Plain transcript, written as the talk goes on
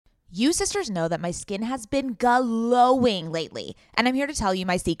You sisters know that my skin has been glowing lately, and I'm here to tell you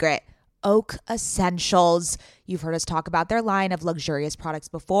my secret. Oak Essentials. You've heard us talk about their line of luxurious products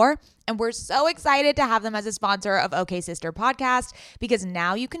before, and we're so excited to have them as a sponsor of OK Sister Podcast because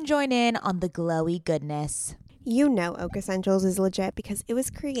now you can join in on the glowy goodness. You know Oak Essentials is legit because it was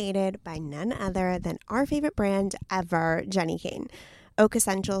created by none other than our favorite brand ever, Jenny Kane. Oak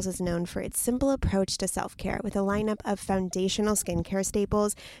Essentials is known for its simple approach to self-care with a lineup of foundational skincare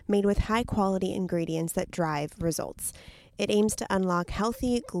staples made with high-quality ingredients that drive results. It aims to unlock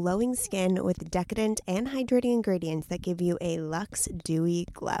healthy, glowing skin with decadent and hydrating ingredients that give you a luxe, dewy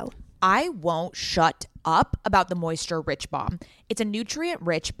glow. I won't shut up about the Moisture Rich Balm. It's a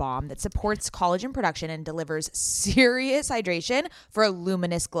nutrient-rich balm that supports collagen production and delivers serious hydration for a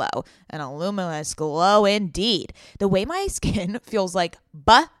luminous glow. And a luminous glow indeed. The way my skin feels like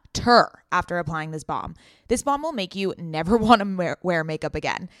butter after applying this balm. This balm will make you never want to wear makeup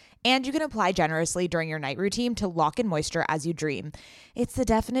again. And you can apply generously during your night routine to lock in moisture as you dream. It's the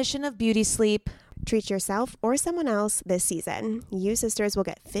definition of beauty sleep. Treat yourself or someone else this season. You sisters will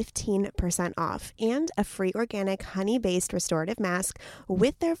get 15% off and a free organic honey-based restorative mask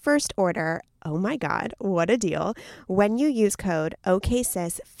with their first order. Oh my God, what a deal. When you use code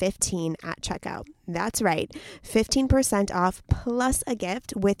OKSIS15 at checkout. That's right, 15% off plus a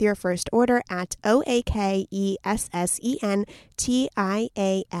gift with your first order at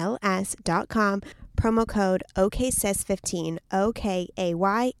OAKESSENTIALS.com. Promo code OKSIS15,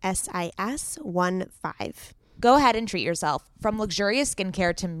 OKAYSIS15. Go ahead and treat yourself. From luxurious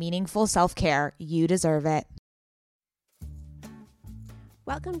skincare to meaningful self-care, you deserve it.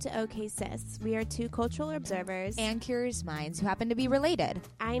 Welcome to OK Sis. We are two cultural observers And curious minds who happen to be related.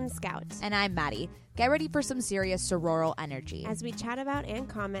 I'm Scout. And I'm Maddie. Get ready for some serious sororal energy. As we chat about and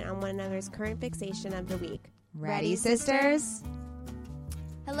comment on one another's current fixation of the week. Ready, sisters?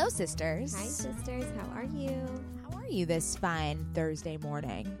 Hello, sisters. Hi, sisters. How are you? How are you this fine Thursday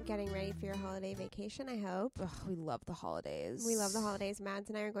morning? Getting ready for your holiday vacation, I hope. Ugh, we love the holidays. We love the holidays. Mads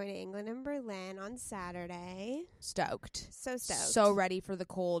and I are going to England and Berlin on Saturday. Stoked. So stoked. So ready for the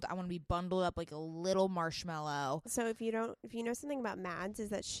cold. I want to be bundled up like a little marshmallow. So if you know something about Mads is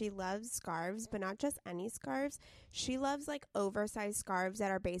that she loves scarves, but not just any scarves. She loves like oversized scarves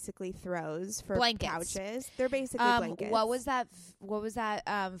that are basically throws for blankets. Couches. They're basically blankets. What was that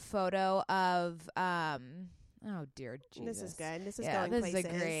photo of oh dear Jesus. This is good. This is yeah, going this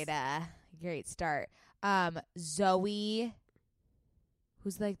places. is a great start. Zoe,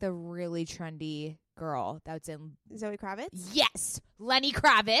 who's like the really trendy girl that's in Zoe Kravitz? Yes, Lenny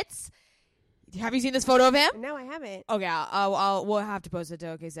Kravitz. Have you seen this photo of him? No, I haven't. Okay, we'll have to post it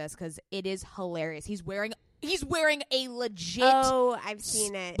to OK Sis because it is hilarious. He's wearing a legit I've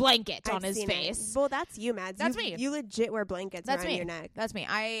seen it. blanket on his face. Well, that's you, Mads. That's me. You legit wear blankets around your neck. That's me.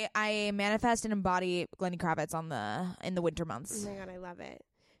 I manifest and embody Lenny Kravitz in the winter months. Oh my God, I love it.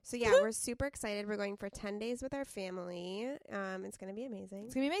 So yeah, we're super excited. We're going for 10 days with our family. It's going to be amazing.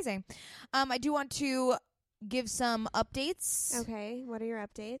 It's going to be amazing. I do want to give some updates. Okay, what are your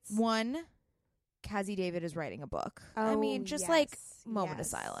updates? One, Cassie David is writing a book. Oh, I mean, just like moment of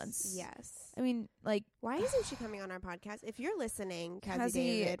silence. Yes. I mean, like, why isn't she coming on our podcast? If you're listening,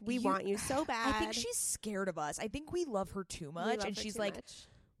 Cassie David, we want you so bad. I think she's scared of us. I think we love her too much, and she's like,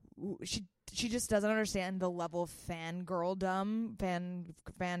 she just doesn't understand the level of fangirldom,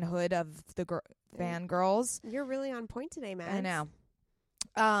 fanhood of the fangirls. You're really on point today, Matt. I know.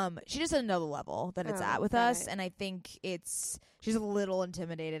 She just doesn't know the level that it's at with us, and I think she's a little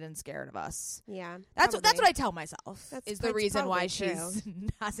intimidated and scared of us. Yeah, that's what I tell myself is the reason why she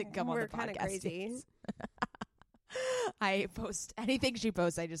hasn't come on the podcast. We're kind of crazy. I post anything she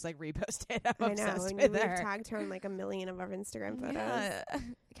posts, I just like repost it. I'm obsessed with her. We've tagged her in like a million of our Instagram photos. Yeah.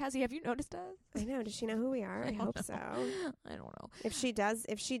 Cassie, have you noticed us? I know. Does she know who we are? I hope so. I don't know. If she does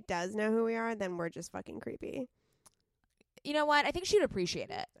know who we are, then we're just fucking creepy. You know what? I think she'd appreciate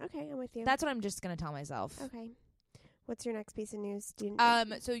it. Okay, I'm with you. That's what I'm just gonna tell myself. Okay. What's your next piece of news?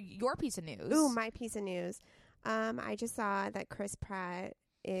 So your piece of news. Ooh, my piece of news. I just saw that Chris Pratt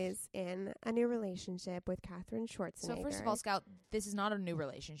is in a new relationship with Katherine Schwarzenegger. So first of all, Scout, this is not a new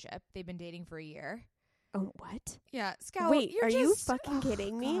relationship. They've been dating for a year. Oh, what? Yeah, Scout. Wait, are you fucking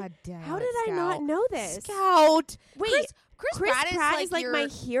kidding me? God damn How did Scout. I not know this? Scout. Wait, Chris Pratt is like my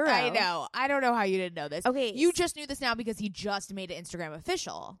hero. I know. I don't know how you didn't know this. Okay. You just knew this now because he just made it Instagram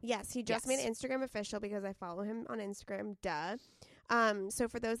official. Yes, he just made it Instagram official because I follow him on Instagram. Duh. So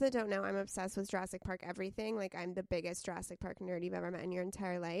for those that don't know, I'm obsessed with Jurassic Park everything. Like, I'm the biggest Jurassic Park nerd you've ever met in your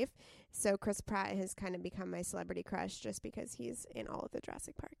entire life. So Chris Pratt has kind of become my celebrity crush just because he's in all of the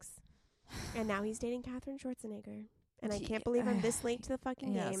Jurassic Parks. And now he's dating Katherine Schwarzenegger. And I can't believe I'm this late to the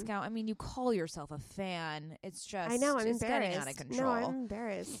fucking game. Scout. I mean, you call yourself a fan. It's just I know, I'm it's embarrassed. getting out of control. No, I'm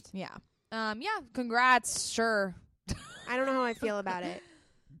embarrassed. Yeah. Congrats. Sure. I don't know how I feel about it.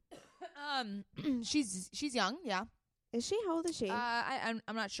 She's young. Yeah. Is she? How old is she? I'm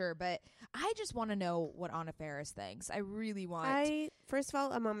not sure, but I just want to know what Anna Faris thinks. I really want. First of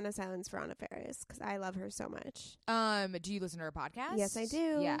all, a moment of silence for Anna Faris because I love her so much. Do you listen to her podcast? Yes, I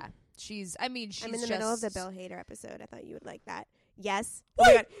do. Yeah, I'm in the middle of the Bill Hader episode. I thought you would like that. Yes. Oh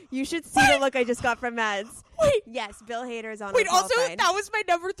my God. You should see the look I just got from Mads. Wait. Yes, Bill Hader is on. Wait. Also, that was my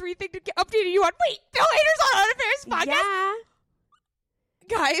number 3 thing to get updated you on. Wait, Bill Hader's on Anna Faris' podcast. Yeah.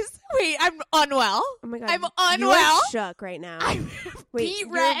 Guys, wait, I'm unwell. Oh my God. I'm unwell. You are shook right now. I'm beet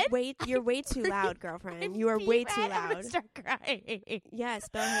red. You're way too loud, girlfriend. You are way too loud. I'm gonna start crying. Yes,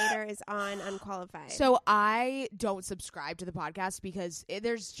 Bill Hader is on Unqualified. So I don't subscribe to the podcast because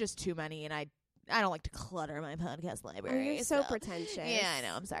there's just too many, and I don't like to clutter my podcast library. Oh, you're so pretentious. Yeah, I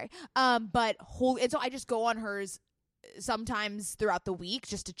know. I'm sorry. And so I just go on hers sometimes throughout the week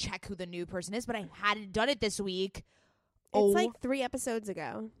just to check who the new person is. But I hadn't done it this week. It's like 3 episodes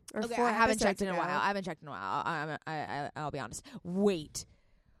ago. Or okay, 4 I haven't checked in in a while. I haven't checked in a while. I'll be honest. Wait.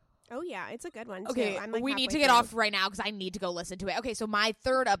 Oh, yeah. It's a good one, too. Okay, we need to get off right now because I need to go listen to it. Okay, so my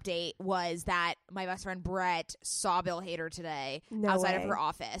third update was that my best friend Brett saw Bill Hader today outside of her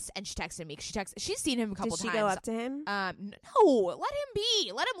office, and she texted me. She's seen him a couple times. Did she go up to him? No, let him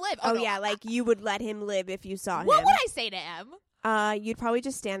be. Let him live. Oh yeah, like you would let him live if you saw him. What would I say to him? You'd probably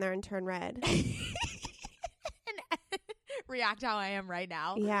just stand there and turn red. React how I am right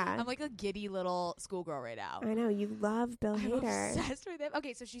now. Yeah. I'm like a giddy little schoolgirl right now. I know. You love Bill Hader. I'm obsessed with him.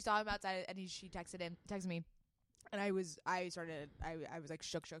 Okay, so she saw him outside and she texted me. And I was like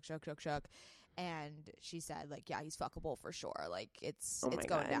shook. And she said, like, yeah, he's fuckable for sure. Like it's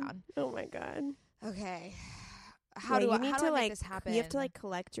going down. Oh my God. Okay. How do I make this happen? You have to like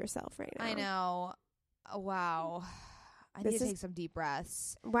collect yourself right now. I know. Wow. I need to take some deep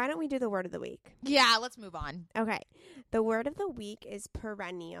breaths. Why don't we do the word of the week? Yeah, let's move on. Okay. The word of the week is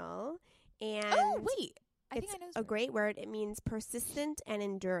perennial. And I think I know a great word. It means persistent and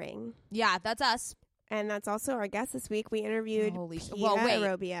enduring. Yeah, that's us. And that's also our guest this week. We interviewed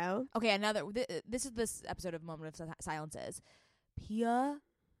Arrobio. Okay, this is this episode of Moment of Silences. Pia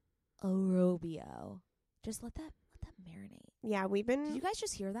Arrobio. Just let that marinate. Yeah, Did you guys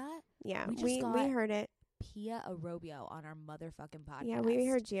just hear that? Yeah, we heard it. Pia Arrobio on our motherfucking podcast. Yeah, we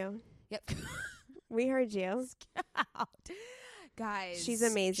heard you. Yep. We heard you. Guys. She's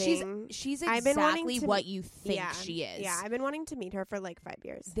amazing. She's exactly what you think she is. Yeah, I've been wanting to meet her for like 5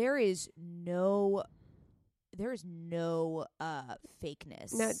 years. There is no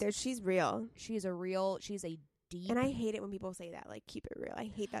fakeness. No, she's real. She's a deep. And I hate it when people say that, like, keep it real. I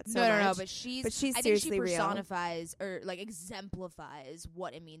hate that so much. No, but she's seriously think she real. personifies or like exemplifies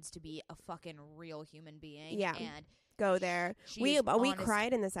what it means to be a fucking real human being. Yeah. And go there. We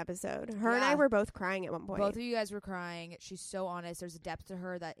cried in this episode. Her and I were both crying at one point. Both of you guys were crying. She's so honest. There's a depth to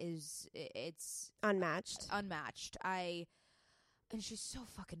her that it's unmatched. And she's so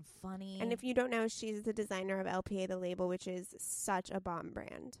fucking funny. And if you don't know, she's the designer of LPA, the label, which is such a bomb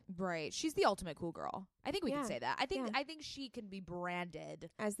brand. Right. She's the ultimate cool girl. I think we can say that. I think she can be branded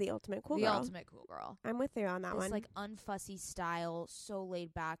as the ultimate cool girl. The ultimate cool girl. I'm with you on that one. This like unfussy style, so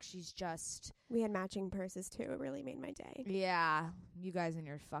laid back. She's just. We had matching purses too. It really made my day. Yeah. You guys and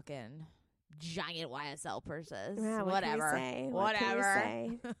your fucking giant YSL purses. Yeah, Whatever. What can we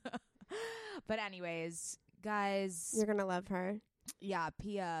say? But anyways, guys. You're going to love her. Yeah,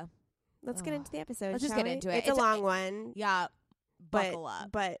 Pia. Let's get into the episode. Let's just get into it. It's a long one. Yeah, buckle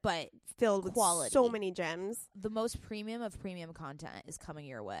up. But filled with quality. So many gems. The most premium of premium content is coming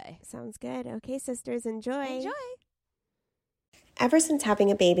your way. Sounds good. Okay, sisters, enjoy. Enjoy. Ever since having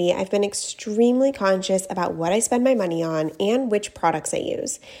a baby, I've been extremely conscious about what I spend my money on and which products I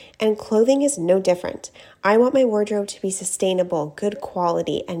use. And clothing is no different. I want my wardrobe to be sustainable, good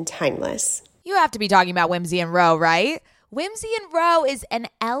quality, and timeless. You have to be talking about Whimsy and Row, right? Whimsy and Row is an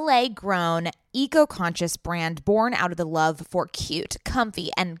LA-grown, eco-conscious brand born out of the love for cute, comfy,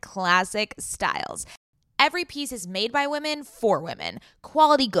 and classic styles. Every piece is made by women for women.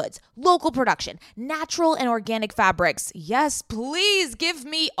 Quality goods, local production, natural and organic fabrics. Yes, please give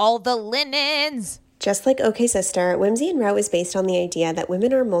me all the linens. Just like OK Sister, Whimsy and Row is based on the idea that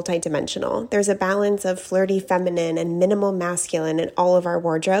women are multidimensional. There's a balance of flirty feminine and minimal masculine in all of our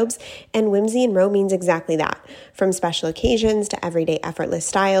wardrobes, and Whimsy and Row means exactly that. From special occasions to everyday effortless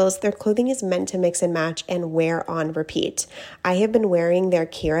styles, their clothing is meant to mix and match and wear on repeat. I have been wearing their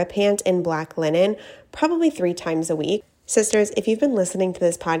Kira pant in black linen probably 3 times a week. Sisters, if you've been listening to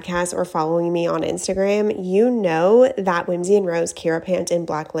this podcast or following me on Instagram, you know that Whimsy and Rose Kira Pant in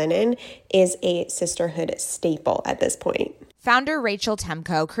black linen is a sisterhood staple at this point. Founder Rachel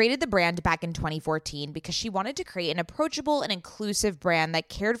Temko created the brand back in 2014 because she wanted to create an approachable and inclusive brand that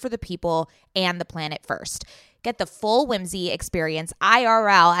cared for the people and the planet first. Get the full Whimsy experience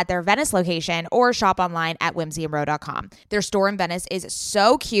IRL at their Venice location or shop online at whimsyandrow.com. Their store in Venice is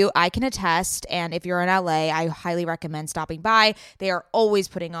so cute, I can attest, and if you're in LA, I highly recommend stopping by. They are always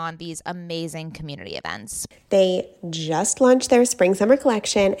putting on these amazing community events. They just launched their spring-summer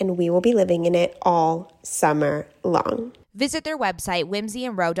collection, and we will be living in it all summer long. Visit their website,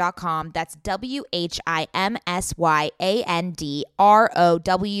 whimsyandrow.com. That's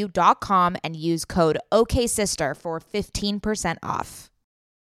WHIMSYANDROW.com and use code OKSister for 15% off.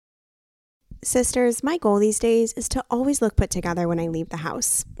 Sisters, my goal these days is to always look put together when I leave the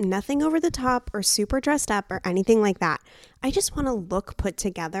house. Nothing over the top or super dressed up or anything like that. I just want to look put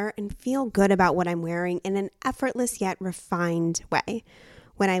together and feel good about what I'm wearing in an effortless yet refined way.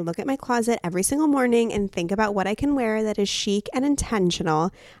 When I look at my closet every single morning and think about what I can wear that is chic and intentional,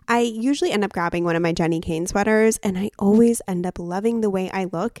 I usually end up grabbing one of my Jenny Kane sweaters, and I always end up loving the way I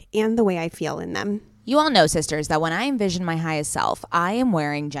look and the way I feel in them. You all know, sisters, that when I envision my highest self, I am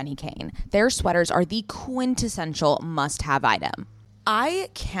wearing Jenny Kane. Their sweaters are the quintessential must-have item. I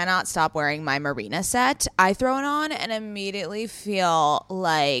cannot stop wearing my Marina set. I throw it on and immediately feel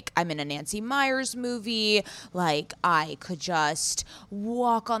like I'm in a Nancy Meyers movie, like I could just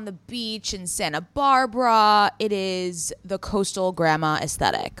walk on the beach in Santa Barbara. It is the coastal grandma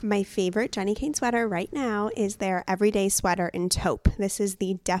aesthetic. My favorite Jenny Kane sweater right now is their everyday sweater in taupe. This is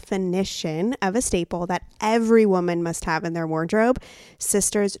the definition of a staple that every woman must have in their wardrobe.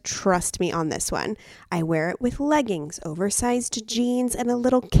 Sisters, trust me on this one. I wear it with leggings, oversized jeans, and a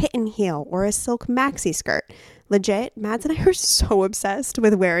little kitten heel or a silk maxi skirt. Legit, Mads and I are so obsessed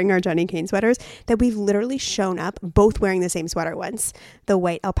with wearing our Jenny Kane sweaters that we've literally shown up both wearing the same sweater once. The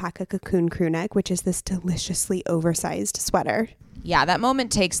white alpaca cocoon crew neck, which is this deliciously oversized sweater. Yeah, that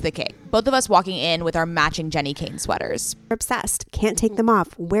moment takes the cake. Both of us walking in with our matching Jenny Kane sweaters. We're obsessed. Can't take them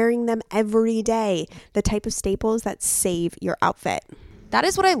off. Wearing them every day. The type of staples that save your outfit. That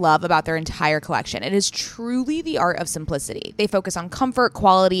is what I love about their entire collection. It is truly the art of simplicity. They focus on comfort,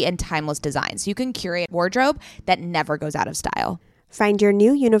 quality, and timeless designs. You can curate a wardrobe that never goes out of style. Find your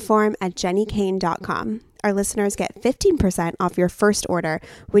new uniform at jennykane.com. Our listeners get 15% off your first order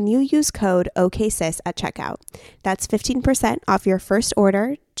when you use code OKSIS at checkout. That's 15% off your first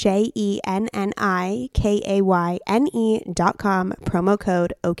order, JENNIKAYNE.com, promo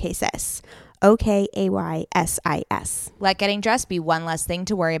code OKSIS. OKAYSIS. Let getting dressed be one less thing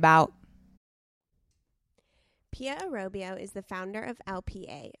to worry about. Pia Arrobio is the founder of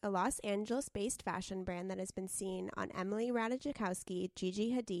LPA, a Los Angeles-based fashion brand that has been seen on Emily Ratajkowski,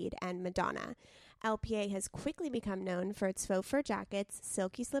 Gigi Hadid, and Madonna. LPA has quickly become known for its faux fur jackets,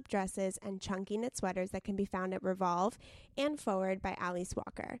 silky slip dresses, and chunky knit sweaters that can be found at Revolve and Forward by Alice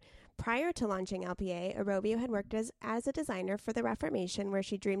Walker. Prior to launching LPA, Arrobio had worked as a designer for the Reformation, where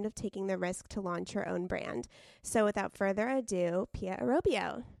she dreamed of taking the risk to launch her own brand. So without further ado, Pia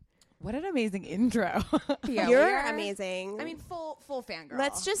Arrobio. What an amazing intro. Yeah, you're amazing. I mean, full fangirl.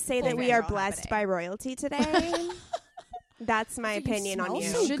 Let's just say Full that we are fangirl blessed happening. by royalty today. That's my opinion on you.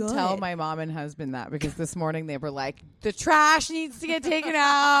 You should tell my mom and husband that, because this morning they were like, the trash needs to get taken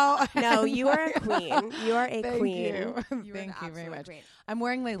out. No, you are a queen. You are a Thank queen. you. You're Thank an you very absolute much. queen. I'm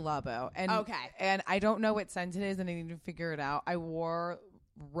wearing Le Labo. And, Okay. And I don't know what scent it is, and I need to figure it out. I wore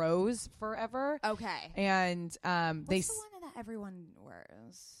Rose forever. Okay. And What's the one that everyone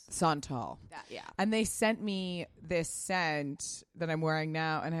wears? Santal. Yeah. And they sent me this scent that I'm wearing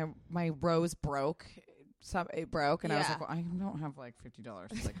now, and my Rose broke. It broke, and I was like, well, I don't have like $50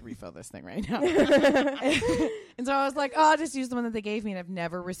 to like refill this thing right now. And so I was like, oh, I'll just use the one that they gave me. And I've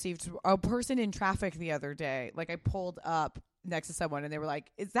never received a person in traffic the other day. Like, I pulled up next to someone and they were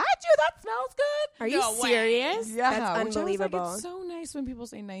like, is that you? That smells good. Are you serious? Yeah. That's which I was unbelievable. like, it's so nice when people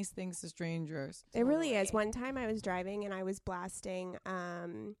say nice things to strangers. It really is. One time I was driving and I was blasting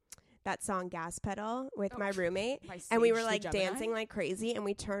that song Gas Pedal with my roommate, and we were like dancing like crazy, and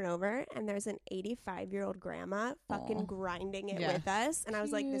we turn over and there's an 85-year-old grandma fucking grinding it with us, and I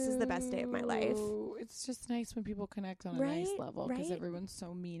was like, this is the best day of my life. It's just nice when people connect on a nice level, because everyone's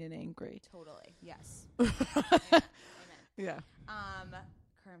so mean and angry. Totally. Yes. Amen. Yeah.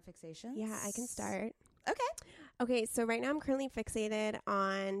 Current fixations? Yeah, I can start. Okay, so right now I'm currently fixated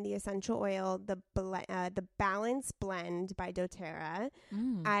on the essential oil, the Balance Blend by doTERRA.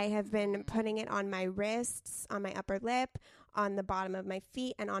 I have been putting it on my wrists, on my upper lip, on the bottom of my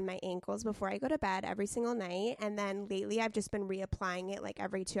feet and on my ankles before I go to bed every single night. And then lately I've just been reapplying it like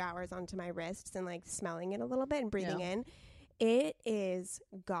every 2 hours onto my wrists and like smelling it a little bit and breathing in. It is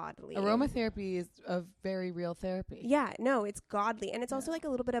godly. Aromatherapy is a very real therapy. Yeah, no, it's godly. And it's also like a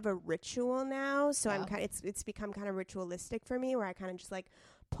little bit of a ritual now. So I'm kind of, it's become kind of ritualistic for me, where I kind of just like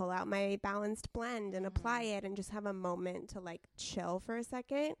pull out my balanced blend and apply it and just have a moment to like chill for a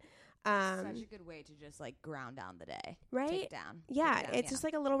second. Such a good way to just like ground down the day. Right? Take it down. Yeah, Take it down, it's just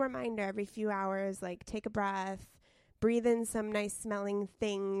like a little reminder every few hours, like take a breath, breathe in some nice smelling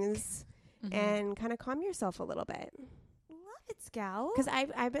things, and kind of calm yourself a little bit. Love it, Scout. Because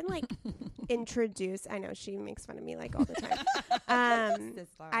I've been like introduced. I know she makes fun of me like all the time.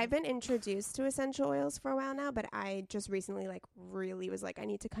 I've been introduced to essential oils for a while now, but I just recently like really was like, I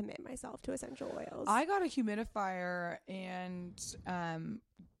need to commit myself to essential oils. I got a humidifier and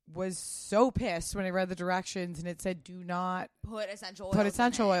was so pissed when I read the directions and it said, do not put essential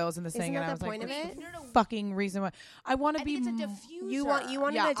oils in this thing. Isn't And I that was the point like, of it? No. fucking reason why I want to be. It's a diffuser. You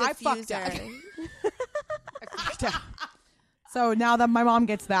wanted Yeah, a diffuser. I fucked up. So now that my mom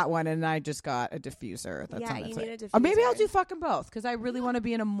gets that one and I just got a diffuser. That's Yeah, on its you way. need a diffuser. Or maybe I'll do fucking both because I really want to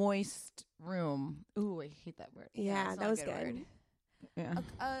be in a moist room. Ooh, I hate that word. Yeah, it's that not a was good good. word.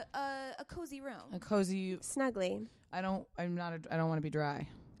 Yeah. A cozy room. A cozy. Snuggly. I don't want to be dry.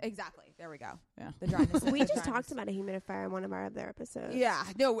 Exactly. There we go. Yeah. The dryness. We just talked about a humidifier in one of our other episodes. Yeah.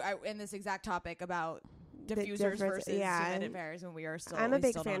 No. In this exact topic about diffusers difference- versus yeah. humidifiers, when we are still. I'm a we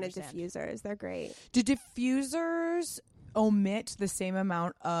big still don't fan of understand. diffusers. They're great. Do diffusers omit the same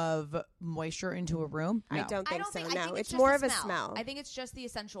amount of moisture into a room? No. I don't think so. I No, think it's just more the of a smell. I think it's just the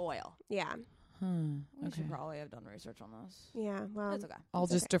essential oil. Yeah. We should probably have done research on this. Yeah. Well, That's okay. I'll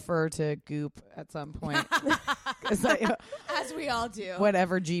It's just okay. defer to Goop at some point. As we all do.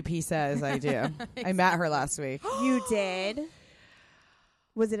 Whatever GP says, I do. I met her last week. you did.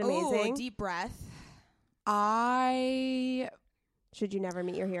 Was it amazing? Ooh, deep breath. Should you never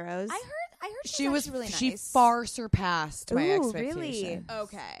meet your heroes? I heard She was really nice. she far surpassed my Ooh, expectation. really?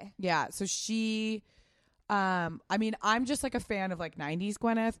 Okay. Yeah, so she I mean, I'm just like a fan of like 90s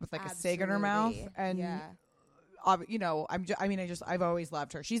Gwyneth with like a cig in her mouth and yeah. you know, I've always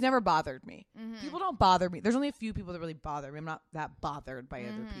loved her. She's never bothered me. People don't bother me. There's only a few people that really bother me. I'm not that bothered by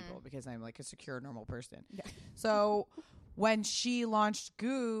other people because I'm like a secure, normal person. Yeah. So when she launched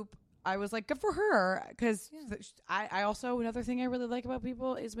Goop, I was like, good for her. Because I also, another thing I really like about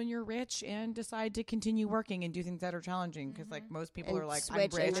people is when you're rich and decide to continue working and do things that are challenging. Because like most people And are like, I'm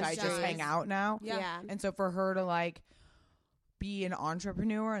switch rich, I just industries. hang out now. Yeah. And so for her to like be an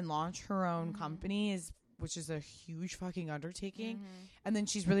entrepreneur and launch her own company which is a huge fucking undertaking. And then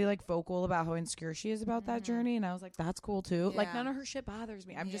she's really like vocal about how insecure she is about that journey. And I was like, that's cool too. Like Yeah. none of her shit bothers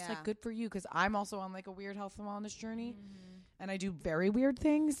me. I'm just like, good for you. Cause I'm also on like a weird health and wellness journey and I do very weird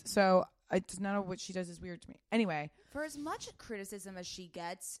things. So it's none of what she does is weird to me. Anyway. For as much criticism as she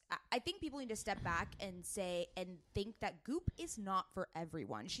gets, I think people need to step back and say and think that Goop is not for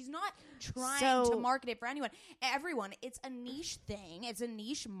everyone. She's not trying to market it for everyone. It's a niche thing. It's a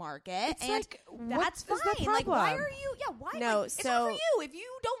niche market. It's and like, that's what fine. is the Like, why problem? are you? Yeah, why? No, like, it's not so- for you. If you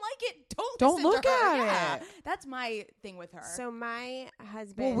don't like it, Don't listen look to her. at Yeah. it. That's my thing with her. So my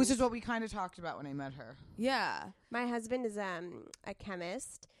husband, Well, which is what we kind of talked about when I met her. yeah. my husband is a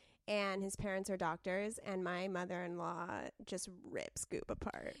chemist, and his parents are doctors, and my mother-in-law just rips Goop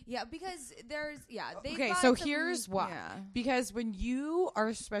apart. Yeah, because they've Okay, got so some- here's why. Yeah. Because when you are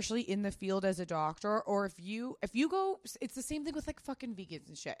especially in the field as a doctor, or if you go, it's the same thing with like fucking vegans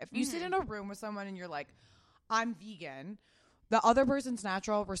and shit. If you sit in a room with someone and you're like, I'm vegan, the other person's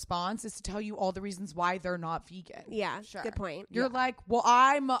natural response is to tell you all the reasons why they're not vegan. Yeah, Sure. good point. You're like, well,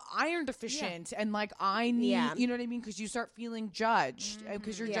 I'm iron deficient and like I need, you know what I mean? Because you start feeling judged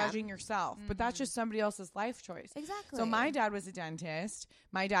because you're Yeah. judging yourself. But that's just somebody else's life choice. Exactly. So my dad was a dentist.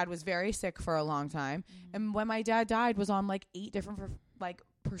 My dad was very sick for a long time. And when my dad died, was on like 8 different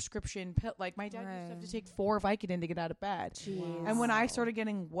prescription pill. Like my dad used to have to take 4 Vicodin to get out of bed. Jeez. And when I started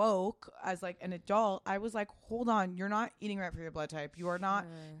getting woke as like an adult, I was like, hold on, you're not eating right for your blood type. You are not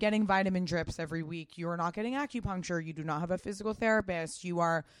getting vitamin drips every week. You are not getting acupuncture. You do not have a physical therapist. You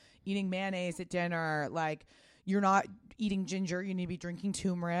are eating mayonnaise at dinner. Like you're not eating ginger. You need to be drinking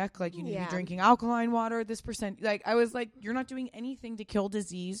turmeric. Like you need to be drinking alkaline water. This percent. Like I was like, you're not doing anything to kill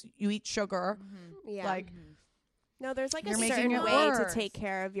disease. You eat sugar. Yeah. Like no, there's like You're a making certain it way worse. to take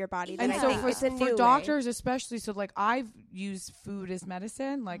care of your body. That and I so think it's a new for way. doctors especially, so like I've used food as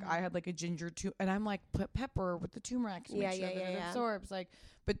medicine. Like I had like a ginger and I'm like put pepper with the turmeric to make sure that it absorbs. Like,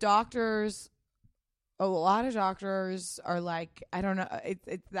 but doctors, a lot of doctors are like, I don't know.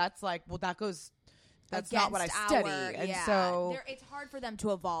 That's like, well, that goes that's not what I study. And so it's hard for them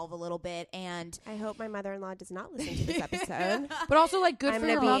to evolve a little bit. And I hope my mother-in-law does not listen to this episode. but also like good for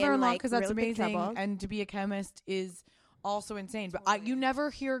your mother-in-law because that's real big amazing. trouble. And to be a chemist is also insane. But you never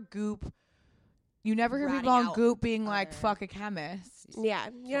hear Goop. You never hear people on Goop being like, fuck a chemist. Yeah.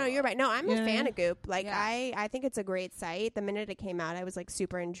 You know, you're right. No, I'm a fan of Goop. Like, I think it's a great site. The minute it came out, I was like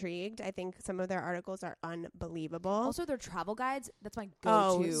super intrigued. I think some of their articles are unbelievable. Also, their travel guides, that's my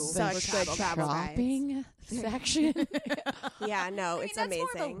go-to. Such good travel shopping section. Yeah, no, it's that's amazing.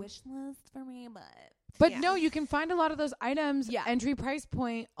 More of a wish list for me, But no, you can find a lot of those items entry price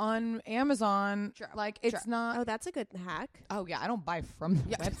point on Amazon. True. Like, it's not. Oh, that's a good hack. Oh, yeah. I don't buy from the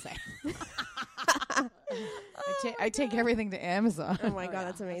website. I take everything to Amazon. Oh my God,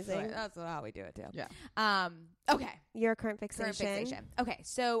 that's amazing. That's how we do it too. Yeah. Okay. Your current fixation. Okay,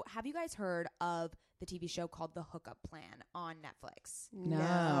 so have you guys heard of the TV show called The Hookup Plan on Netflix? No.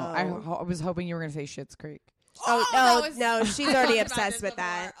 I was hoping you were going to say Schitt's Creek. No, she's already obsessed with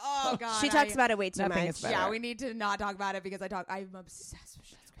that. Oh God, she talks about it way too much. Yeah, we need to not talk about it because I'm obsessed with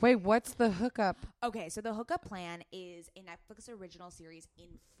Schitt's Creek. Wait, what's The Hookup? Okay, so The Hookup Plan is a Netflix original series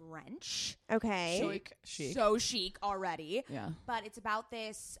in French. Okay. Chic. So chic already. Yeah. But it's about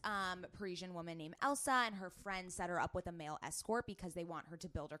this Parisian woman named Elsa, and her friends set her up with a male escort because they want her to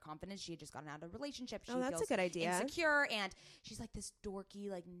build her confidence. She had just gotten out of a relationship. She that's feels a good idea. Insecure, and she's like this dorky,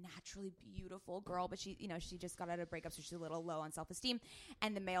 like naturally beautiful girl, but she just got out of a breakup, so she's a little low on self-esteem.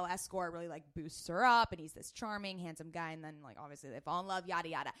 And the male escort really like boosts her up, and he's this charming, handsome guy, and then like obviously they fall in love, yada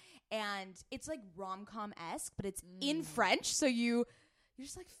yada. And it's like rom-com-esque, but it's in French, so you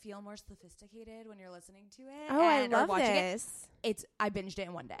just like feel more sophisticated when you're listening to it. Oh, I love this. I binged it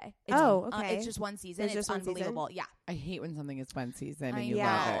in one day. Okay. It's just one season. It's one unbelievable. Season? Yeah. I hate when something is one season and you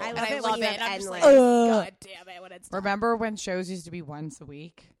yeah, love it. I love it when you have endless. God damn it when it's done. Remember when shows used to be once a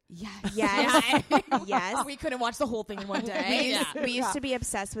week? Yes. Yes. We couldn't watch the whole thing in one day. We used to be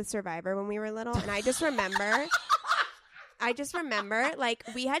obsessed with Survivor when we were little, and I just remember like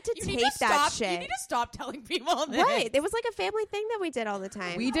we had to tape that shit. You need to stop telling people this. Right. It was like a family thing that we did all the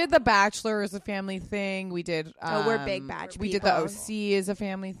time. We did The Bachelor as a family thing. We did we're big Batch We people. did the OC as a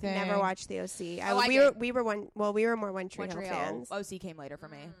family thing. Never watched the OC. We were more One Tree Hill fans. OC came later for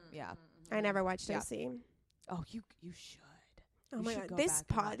me. Yeah. I never watched OC. Oh, you should. Oh my God, this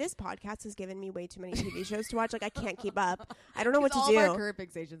podcast has given me way too many TV shows to watch. Like I can't keep up. I don't know what to do. All of our current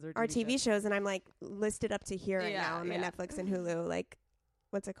fixations are TV shows, and I'm like listed up to here right now on my Netflix and Hulu. Like,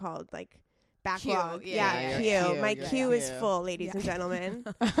 what's it called? Like backlog. Queue. Queue. My queue is full, ladies and gentlemen.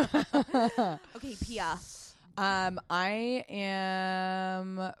 Okay, Pia. I'm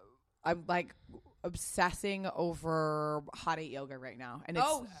like obsessing over Hot 8 Yoga right now. And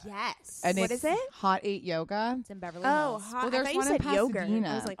it's, yes. And what is it? Hot 8 Yoga. It's in Beverly Hills. Hot. Well, there's I thought one you in said yogurt. Pasadena.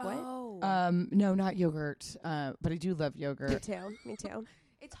 I was like, what? Oh. No, not yogurt. But I do love yogurt. Me too.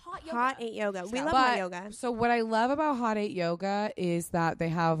 It's hot yoga. Hot 8 Yoga. We love hot yoga. So what I love about Hot 8 Yoga is that they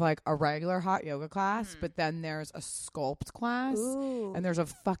have like a regular hot yoga class, but then there's a sculpt class and there's a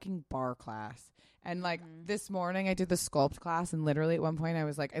fucking bar class. And like this morning I did the sculpt class, and literally at one point I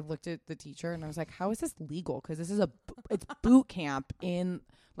was like, I looked at the teacher and I was like, how is this legal? Because this is it's boot camp in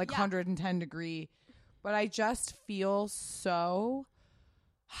like 110 degree. But I just feel so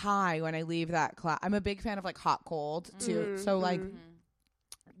high when I leave that class. I'm a big fan of like hot cold too. So like,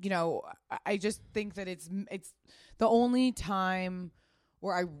 you know, I just think that it's the only time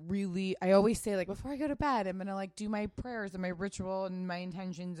where I always say like before I go to bed, I'm going to like do my prayers and my ritual and my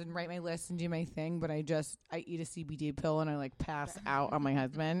intentions and write my list and do my thing. But I eat a CBD pill and I like pass out on my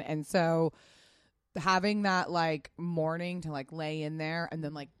husband. And so having that like morning to like lay in there and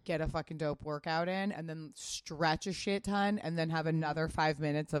then like get a fucking dope workout in and then stretch a shit ton and then have another 5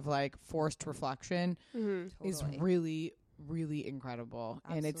 minutes of like forced reflection is really, really incredible.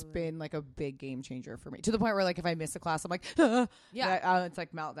 Absolutely. And it's been like a big game changer for me, to the point where like if I miss a class I'm like it's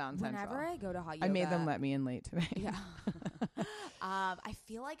like meltdown central. Whenever I go to hot yoga, I made them let me in late today. I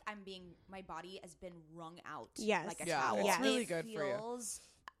feel like my body has been wrung out like a yeah, towel. it's really good for you.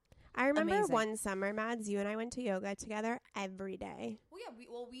 I remember amazing. One summer, Mads, you and I went to yoga together every day.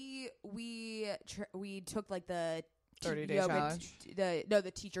 Well, we took like the 30-day yoga challenge.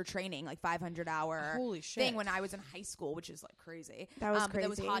 The teacher training, like 500-hour holy shit thing when I was in high school, which is like crazy. That was crazy. That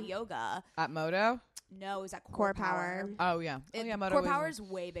was hot yoga At Moto. No, it was at Core Power. Oh yeah. Moto Core Power is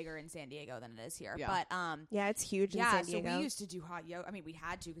way bigger in San Diego than it is here. Yeah. But yeah, it's huge in San Diego. So we used to do hot yoga. I mean, we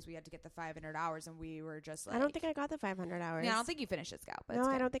had to because we had to get the 500 hours, and we were just like, I don't think I got the 500 hours. Yeah, I don't think you finished it, Scout. But no,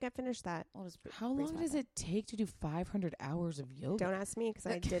 I don't think I finished that. How long does it take to do 500 hours of yoga? Don't ask me because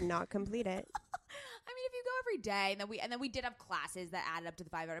I did not complete it. I mean, if you go every day, and then we did have classes that added up to the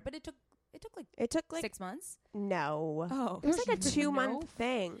 500, but it took It took like 6 months. no. Oh, It was like a 2-month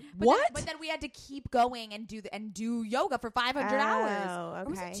thing. But then we had to keep going and do yoga for 500 hours. Oh, Or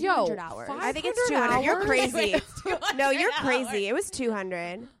was it okay. 200 hours? I think it's 200. You're crazy. It's 200 No, you're hours. crazy. It was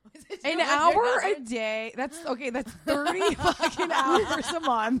 200. An hour a day. That's 30 fucking hours a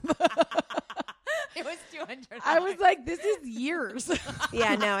month. It was 200 hours. I was like, this is years.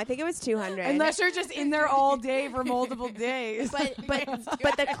 Yeah, no, I think it was 200. Unless you're just in there all day for multiple days. but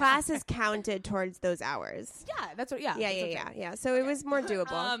the classes counted towards those hours. Yeah, that's what. Yeah, Yeah. So it was more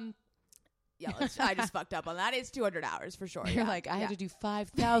doable. Yeah, I just fucked up on that. It's 200 hours for sure. You're like, I had to do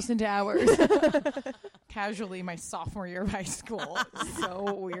 5,000 hours casually my sophomore year of high school.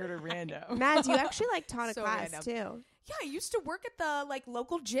 So weird and random. Matt, you actually taught a So class random. too. Yeah, I used to work at the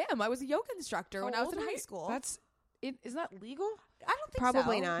local gym. I was a yoga instructor when I was in high school. Is that legal? I don't think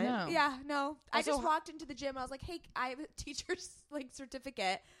Probably so. not. No. Yeah, no. I Also, just walked into the gym and I was like, "Hey, I have a teacher's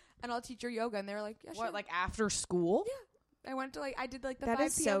certificate, and I'll teach your yoga." And they were like, "Yeah, sure." What, like after school? Yeah. I went to I did the That 5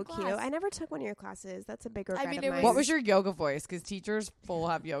 is p.m. so class. cute. I never took one of your classes. That's a big regret mean, of it mine. What was your yoga voice? Because teachers full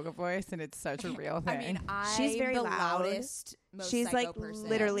have yoga voice, and it's such a real thing. I mean, She's very the loud. loudest, most She's psycho like person.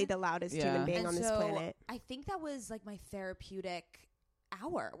 literally the loudest Yeah. human being And on this so planet. I think that was like my therapeutic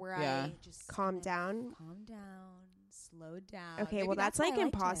hour where Yeah. I just Calm down. slow down. Okay, Maybe well that's why like I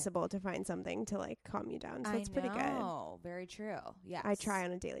liked it. impossible to find something to like calm you down. So that's pretty good. know. Very true. Yeah, I try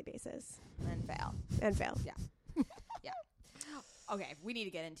on a daily basis and fail. and fail. Okay, we need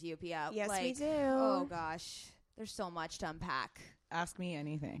to get into UPA. Yes, we do. Oh gosh, there's so much to unpack. Ask me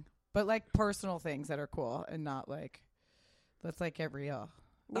anything, but like personal things that are cool and not like, let's like get real.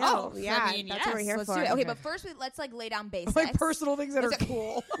 No, yeah, I mean, that's what we're here let's for. do it. Okay, Okay. but first let's lay down basics. Like personal things that are Okay.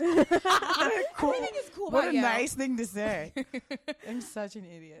 cool. Everything is cool What about a you. nice thing to say. I'm such an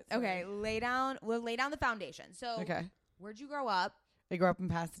idiot. Sorry. Okay, we'll lay down the foundation. So, Okay. where'd you grow up? I grew up in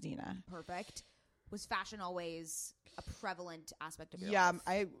Pasadena. Perfect. Was fashion always a prevalent aspect of your Yeah,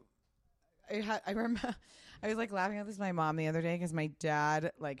 life? I remember I was like laughing at this with my mom the other day because my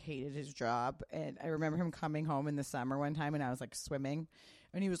dad like hated his job, and I remember him coming home in the summer one time and I was like swimming,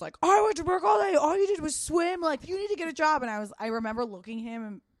 and he was like, "I went to work all day. All you did was swim. Like you need to get a job." And I remember looking at him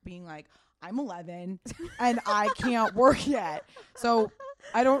and being like, "I'm 11 and I can't work yet, so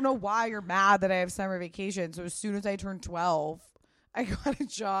I don't know why you're mad that I have summer vacation." So as soon as I turned 12. I got a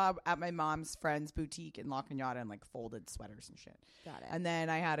job at my mom's friend's boutique in La Cañada and like folded sweaters and shit. Got it. And then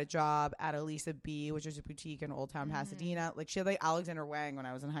I had a job at Elisa B, which is a boutique in Old Town Pasadena. Like she had like Alexander Wang when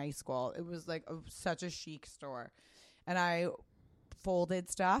I was in high school. It was like such a chic store. And I folded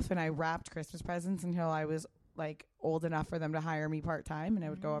stuff and I wrapped Christmas presents until I was like old enough for them to hire me part-time. And I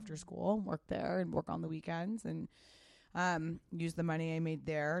would go after school and work there and work on the weekends and use the money I made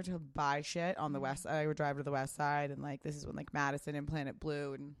there to buy shit on the west side. I would drive to the west side, and like this is when like Madison and Planet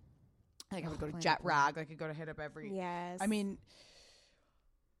Blue, and like I would go to Planet Jet Blue. Rag. Like I could go to hit up every. Yes. I mean,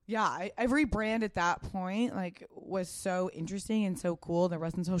 yeah, every brand at that point like was so interesting and so cool. There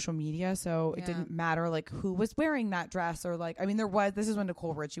wasn't social media, so it Yeah. didn't matter like who was wearing that dress or like. I mean, there was. This is when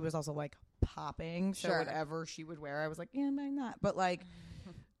Nicole Richie was also like popping. So Sure. whatever she would wear, I was like, yeah, I'm buying that. But like,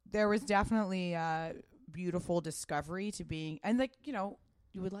 there was definitely beautiful discovery to being, and like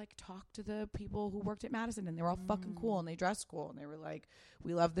you would like talk to the people who worked at Madison, and they were all fucking cool and they dressed cool and they were like,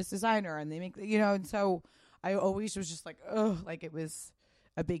 we love this designer and they make and so I always was just like, oh, like it was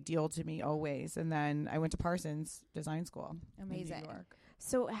a big deal to me always. And then I went to Parsons Design School in New Amazing. York.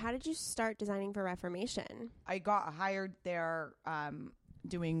 So how did you start designing for Reformation? I got hired there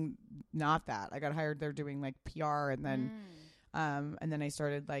doing not that. I got hired there doing like PR, and then I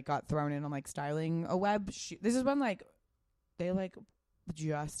started like got thrown in on like styling a web this is when like they like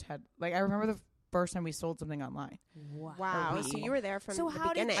just had like I remember the first time we sold something online. Wow. we- So you were there from So the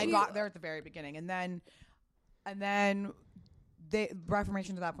how did beginning. I got there at the very beginning, and then the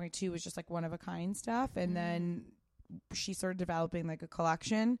Reformation to that point too was just like one of a kind stuff, and then she started developing like a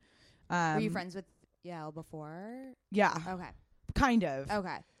collection. Were you friends with Yael before? Yeah, Okay. kind of.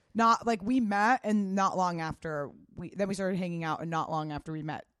 Okay. Not like we met, and not long after we started hanging out, and not long after we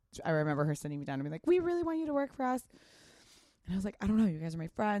met, I remember her sitting me down and being like, "We really want you to work for us." And I was like, "I don't know, you guys are my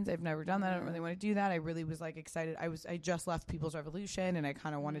friends. I've never done that. I don't really want to do that." I really was like excited. I just left People's Revolution, and I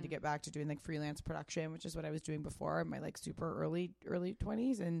kind of wanted to get back to doing like freelance production, which is what I was doing before in my like super early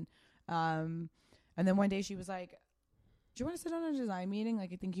 20s. And then one day she was like, "Do you want to sit on a design meeting?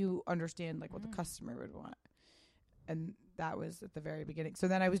 Like, I think you understand like what the customer would want." And that was at the very beginning. So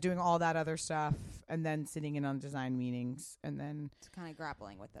then I was doing all that other stuff, and then sitting in on design meetings, and then It's kind of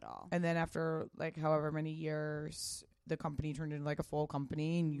grappling with it all. after like however many years, the company turned into like a full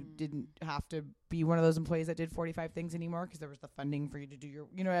company, and you didn't have to be one of those employees that did 45 things anymore, because there was the funding for you to do your,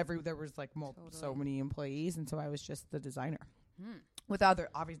 there was like so many employees. And so I was just the designer with other,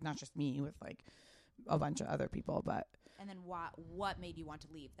 obviously not just me, with like a bunch of other people. But and then what made you want to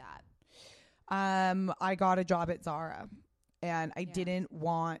leave that? I got a job at Zara, and I didn't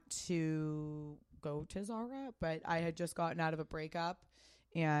want to go to Zara, but I had just gotten out of a breakup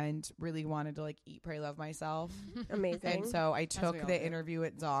and really wanted to like eat, pray, love myself. Amazing. And so I took the interview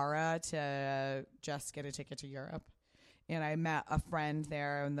at Zara to just get a ticket to Europe. And I met a friend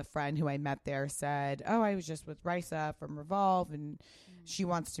there, and the friend who I met there said, oh, I was just with Risa from Revolve, and she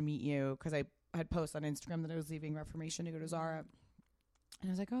wants to meet you, because I had posted on Instagram that I was leaving Reformation to go to Zara. And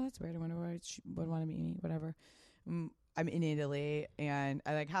I was like, oh, that's weird. I wonder why she would want to meet me, whatever. I'm in Italy, and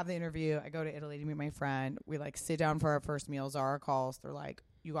I like have the interview. I go to Italy to meet my friend. We like sit down for our first meal. Zara calls. They're like,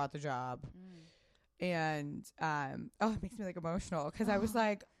 you got the job. And it makes me like emotional, because I was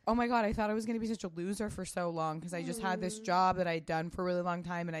like, oh my God, I thought I was going to be such a loser for so long, because I just had this job that I'd done for a really long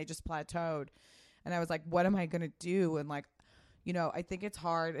time, and I just plateaued. And I was like, what am I going to do? And like, I think it's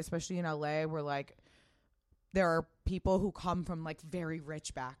hard, especially in LA, where like there are people who come from like very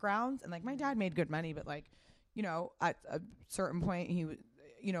rich backgrounds, and like my dad made good money, but like, at a certain point he was,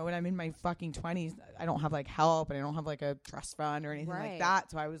 when I'm in my fucking 20s, I don't have like help, and I don't have like a trust fund or anything like that.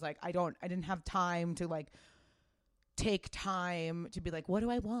 So I was like, I didn't have time to like take time to be like, what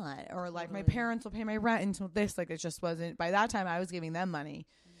do I want? Or like my parents will pay my rent until this, like it just wasn't, by that time I was giving them money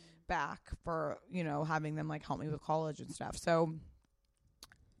back for, having them like help me with college and stuff. So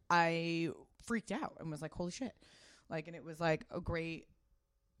I freaked out and was like, holy shit. Like, and it was like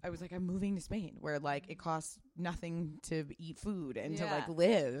I was like, I'm moving to Spain, where like it costs nothing to eat food and to like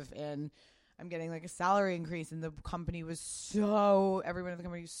live, and I'm getting like a salary increase, and the company was everyone at the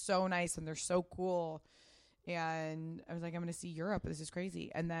company was so nice, and they're so cool. And I was like, I'm going to see Europe. This is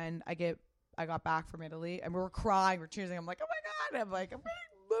crazy. And then I got back from Italy, and we were crying, we're cheering. I'm like, oh my God. I'm like, I'm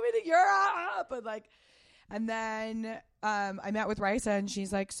moving to Europe. And like, and then I met with Risa, and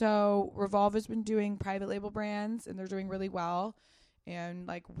she's like, so Revolve has been doing private label brands, and they're doing really well. And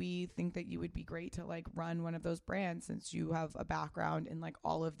like, we think that you would be great to like run one of those brands, since you have a background in like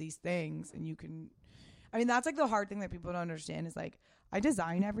all of these things, and you can, that's like the hard thing that people don't understand, is like, I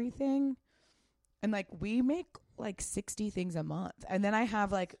design everything, and like we make like 60 things a month. And then I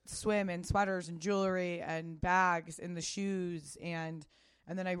have like swim and sweaters and jewelry and bags and the shoes. And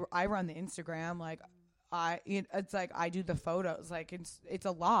then I run the Instagram. Like it's like, I do the photos, like it's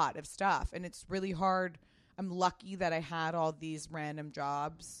a lot of stuff, and it's really hard. I'm lucky that I had all these random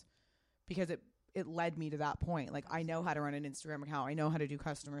jobs, because it led me to that point. Like, I know how to run an Instagram account. I know how to do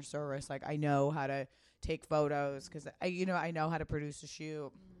customer service. Like, I know how to take photos, because I know how to produce a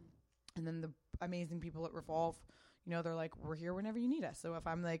shoot. And then the amazing people at Revolve, they're like, we're here whenever you need us. So if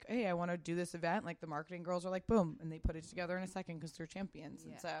I'm like, hey, I want to do this event, like the marketing girls are like, boom, and they put it together in a second, because they're champions.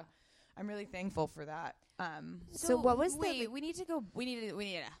 And so I'm really thankful for that. So what was we need to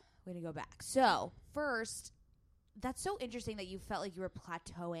go back. So first, that's so interesting that you felt like you were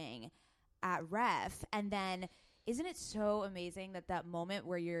plateauing at Ref, and then isn't it so amazing that moment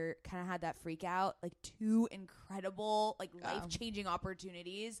where you're kind of had that freak out, like two incredible, like life-changing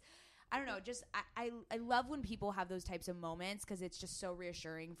opportunities. I don't know, just I love when people have those types of moments, because it's just so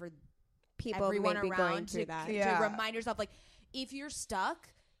reassuring for people, everyone maybe around going through that. to remind yourself, like, if you're stuck,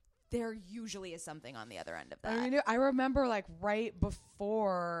 there usually is something on the other end of that. I remember like right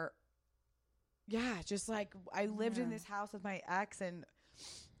before, just like I lived in this house with my ex, and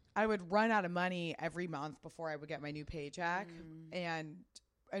I would run out of money every month before I would get my new paycheck. And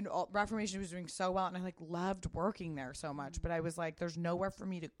Reformation was doing so well, and I like loved working there so much, but I was like, there's nowhere for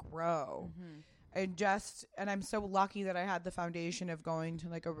me to grow. And I'm so lucky that I had the foundation of going to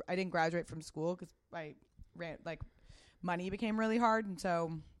like I didn't graduate from school, because I ran like money became really hard. And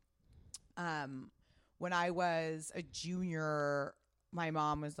so when I was a junior, my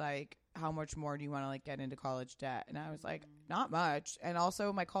mom was like, how much more do you want to like get into college debt? And I was like, not much. And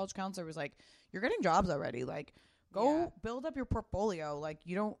also my college counselor was like, you're getting jobs already. Like, go build up your portfolio. Like,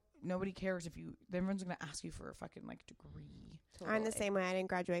 nobody cares if everyone's going to ask you for a fucking like degree. Totally. I'm the same way. I didn't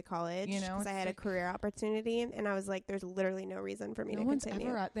graduate college because I had a career opportunity, and I was like, there's literally no reason for me to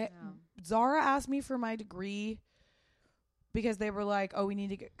continue. Zara asked me for my degree because they were like, oh, we need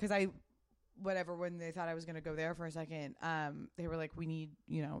to get, because when they thought I was going to go there for a second, they were like, we need,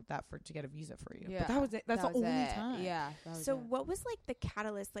 that to get a visa for you. But that was it. That's the only time. Yeah. So what was like the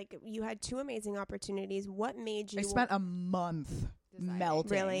catalyst? Like, you had two amazing opportunities. What made you? I spent a month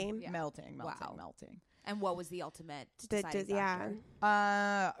melting. Really? Yeah. Melting. And what was the ultimate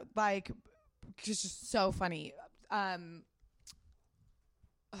like, just so funny.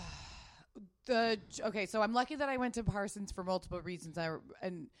 So I'm lucky that I went to Parsons for multiple reasons.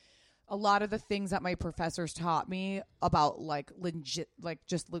 And a lot of the things that my professors taught me about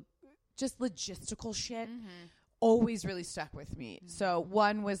just logistical shit always really stuck with me. So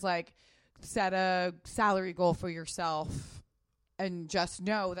one was like, set a salary goal for yourself and just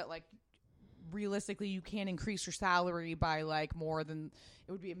know that like realistically you can't increase your salary by like more than,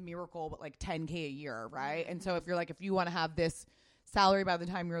 it would be a miracle, but like $10K a year, right? And so if you're like, if you want to have this salary by the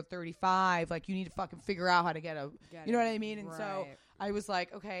time you're 35, like you need to fucking figure out how to get you know what I mean? And so I was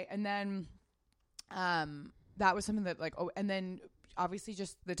like, okay. And then that was something that like, and then obviously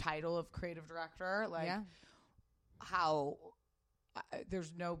just the title of creative director, like how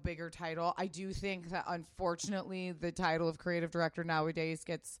there's no bigger title. I do think that unfortunately the title of creative director nowadays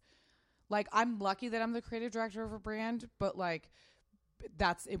gets like, I'm lucky that I'm the creative director of a brand, but like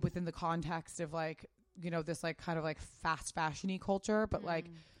that's it within the context of like, you know, this like kind of like fast fashion-y culture, but like,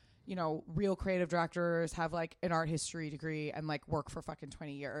 you know, real creative directors have like an art history degree and like work for fucking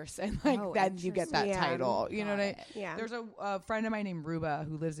 20 years and like then you get that title. You know what I mean? Yeah. There's a friend of mine named Ruba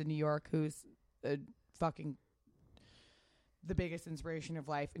who lives in New York who's fucking the biggest inspiration of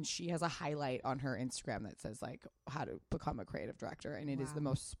life, and she has a highlight on her Instagram that says like how to become a creative director, and it is the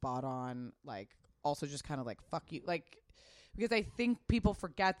most spot on, like also just kind of like fuck you, like because I think people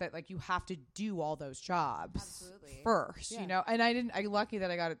forget that like you have to do all those jobs first, you know. And I'm lucky that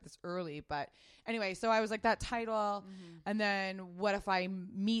I got it this early, but anyway, so I was like that title, and then what if I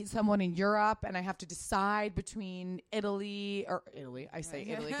meet someone in Europe and I have to decide between Italy, I say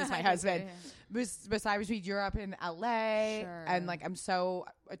Italy because my husband, decide between Europe and LA, and like I'm so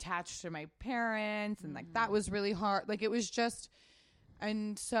attached to my parents, and like that was really hard. Like it was just.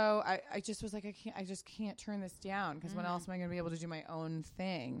 And so I just was like, I just can't turn this down because when else am I going to be able to do my own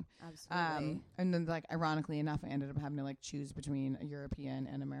thing? Absolutely. And then like, ironically enough, I ended up having to like choose between a European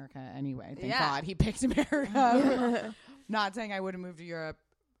and America anyway. Thank God he picked America. Not saying I would have moved to Europe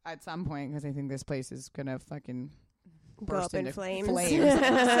at some point because I think this place is going to fucking go up in flames.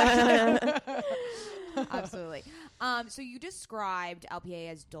 Absolutely. So you described LPA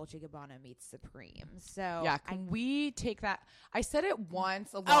as Dolce & Gabbana meets Supreme. So yeah, can we take that? I said it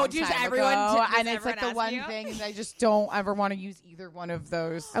once a long time ago, and it's like the one thing, and I just don't ever want to use either one of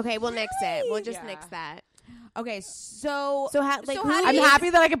those. Okay, we'll nix it. We'll just nix that. Okay, so I'm happy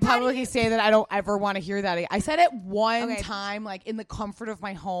that I can publicly say that I don't ever want to hear that. I said it one time, like in the comfort of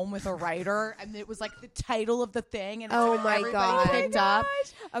my home with a writer, and it was like the title of the thing, and everybody picked up.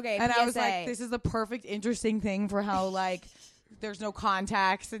 Okay, and PSA. I was like, this is the perfect, interesting thing for how like there's no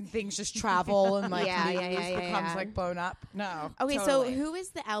context and things just travel and like news becomes like blown up. No. Okay, so who is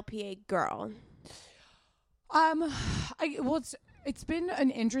the LPA girl? It's been an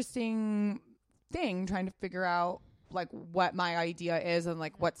interesting thing trying to figure out like what my idea is and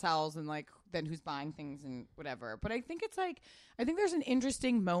like what sells and like then who's buying things and whatever. But I think there's an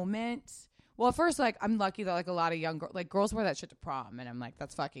interesting moment. Well, first, like I'm lucky that like a lot of young like girls wear that shit to prom, and I'm like,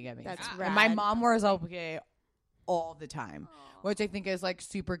 that's fucking amazing. That's rad. Rad. And my mom wears LPA all the time, which I think is like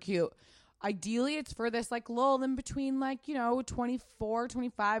super cute. Ideally, it's for this like lull in between like, you know, 24,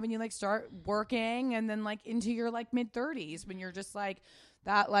 25 and you like start working and then like into your like mid 30s when you're just like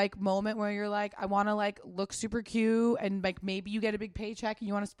that like moment where you're like, I want to like look super cute and like maybe you get a big paycheck and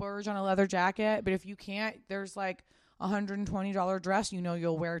you want to splurge on a leather jacket. But if you can't, there's like $120 dress, you know,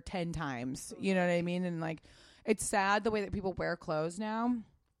 you'll wear 10 times. You know what I mean? And like, it's sad the way that people wear clothes now.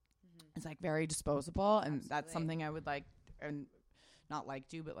 It's like very disposable. And that's something I would like, and not like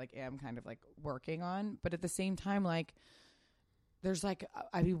do, but like am kind of like working on. But at the same time, like there's like,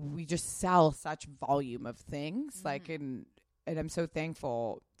 I mean, we just sell such volume of things like and I'm so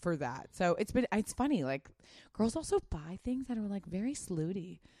thankful for that. So it's funny, like girls also buy things that are like very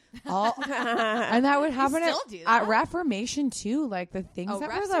slutty. And that would happen at Reformation too. Like the things that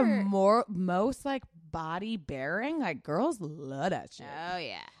were the most like body bearing, like girls love that shit. Oh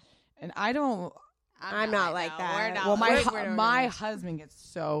yeah. And I'm not like that. Well, my husband gets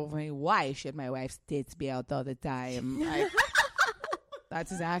so funny. Why should my wife tits be out all the time? That's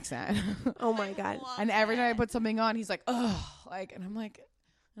his accent. Oh my God. And every time I put something on, he's like, oh, like, and I'm like,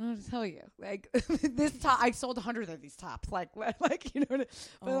 I don't know what to tell you. Like this top, I sold 100 of these tops. Like, you know what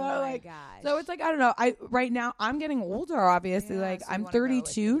my gosh. So it's like, I don't know. Right now I'm getting older, obviously. Yeah, like so I'm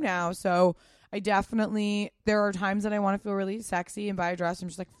 32 now. So I definitely, there are times that I want to feel really sexy and buy a dress. I'm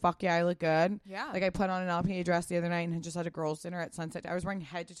just like, fuck yeah, I look good. Yeah. Like I put on an LPA dress the other night and just had a girls' dinner at Sunset. I was wearing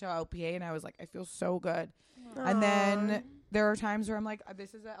head to toe LPA and I was like, I feel so good. Aww. And then there are times where I'm like,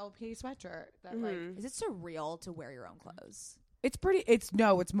 this is an LPA sweatshirt. That like, is it surreal to wear your own clothes?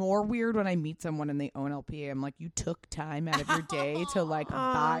 It's more weird when I meet someone and they own LPA. I'm like, you took time out of your day to like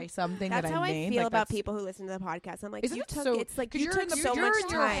buy something that I made. That's how I feel about people who listen to the podcast. I'm like, it's like you took so much time. You're in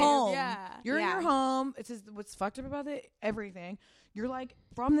your home. You're in your home. It's just, what's fucked up about everything. You're like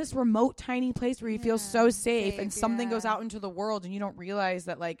from this remote, tiny place where you feel so safe, and something goes out into the world, and you don't realize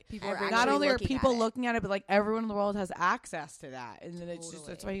that like not only are people looking at it, but like everyone in the world has access to that, and then it's just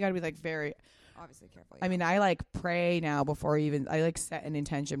that's why you got to be like very. Obviously careful. I mean, I like pray now before I like set an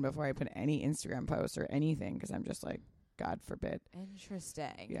intention before I put any Instagram post or anything, because I'm just like, God forbid.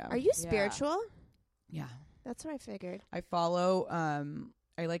 Interesting. Yeah. Are you spiritual? Yeah. That's what I figured. I follow.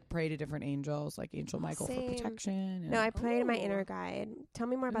 I like pray to different angels, like Angel Michael for protection. No, I pray to my inner guide. Tell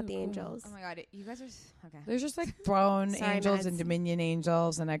me more about the angels. Oh my God, you guys are okay. There's just like throne angels and dominion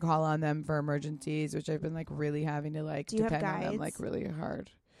angels, and I call on them for emergencies, which I've been like really having to like depend on them like really hard.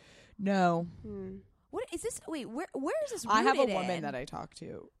 No. What is this? Wait, where is this? I have a woman that I talk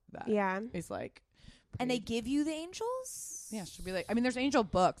to that is like, and they give you the angels. Yeah, she'll be like, I mean, there's angel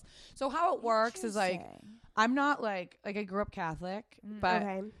books. So how it works is like, I'm not like I grew up Catholic, but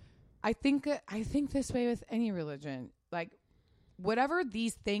I think this way with any religion, like whatever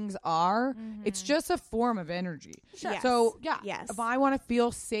these things are, it's just a form of energy. Sure. Yes. So if I want to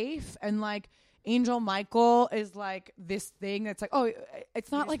feel safe and like. Angel Michael is like this thing that's like, oh,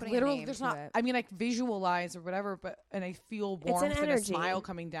 it's not like literal. There's not. I mean, like visualize or whatever, and I feel warmth and a smile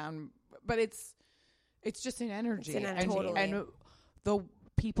coming down. But it's just an energy, and the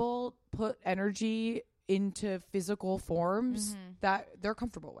people put energy into physical forms that they're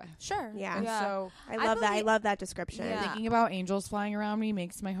comfortable with. Sure. Yeah. And so I love that. I love that description. Yeah. Thinking about angels flying around me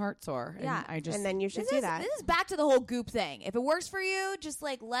makes my heart sore. Yeah. And then you should do that. This is back to the whole goop thing. If it works for you, just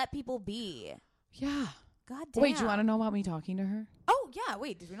like let people be. Yeah. God damn. Wait, do you want to know about me talking to her? Oh, yeah.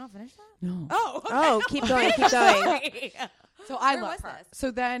 Wait, did we not finish that? No. Oh, okay. Oh, keep going. Keep going. So I love her.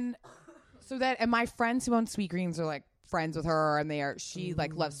 So then, and my friends who own Sweetgreens are like friends with her, and she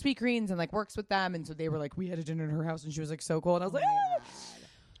like loves Sweetgreens and like works with them. And so they were like, we had a dinner at her house and she was like so cool. And I was like,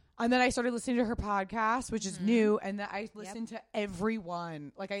 and then I started listening to her podcast, which is new. And then I listened to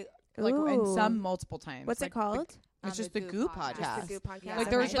everyone. And some multiple times. What's it called? It's just the Goop podcast. Just the Goop podcast. Yeah.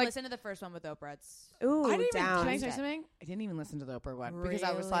 Like, you should listen to the first one with Oprah. Can I say something? I didn't even listen to the Oprah one because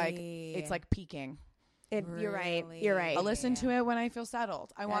I was like, it's like peaking. You're right. You're right. I'll listen to it when I feel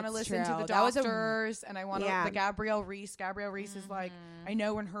settled. I want to listen to the doctors, and I want the Gabrielle Reese. Gabrielle Reese is like, I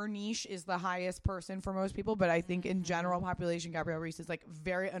know in her niche is the highest person for most people, but I think in general population, Gabrielle Reese is like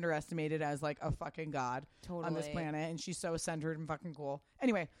very underestimated as like a fucking god on this planet, and she's so centered and fucking cool.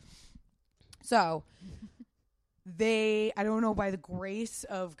 Anyway, so. I don't know, by the grace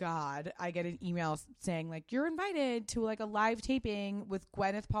of God, I get an email saying like, you're invited to like a live taping with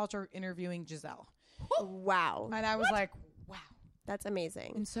Gwyneth Paltrow interviewing Giselle. Wow. And I was like, wow. That's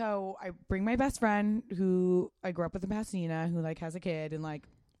amazing. And so I bring my best friend who I grew up with in Pasadena, who like has a kid and like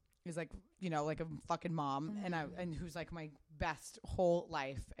is like, you know, like a fucking mom, and who's like my best whole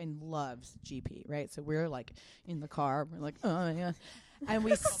life and loves GP, right? So we're like in the car, we're like, oh yeah. And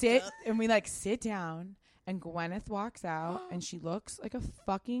we sit down. And Gwyneth walks out, and she looks like a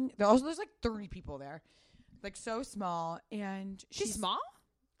fucking... There's like 30 people there. Like, so small, and she's small?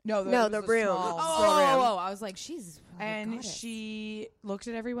 No, the room. Oh, I was like, she's... And she looked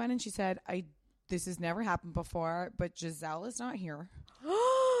at everyone, and she said, this has never happened before, but Giselle is not here.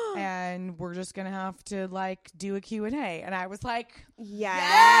 And we're just going to have to, like, do a Q&A. And I was like...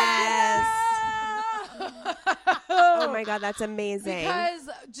 Yes! Oh my God, that's amazing. Because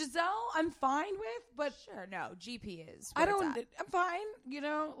Giselle, I'm fine with, but sure, no, GP is. I'm fine. You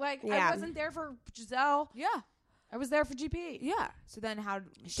know, like I wasn't there for Giselle. Yeah, I was there for GP. Yeah. So then, how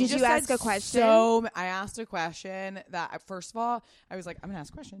did you ask a question? So I asked a question that, first of all, I was like, I'm gonna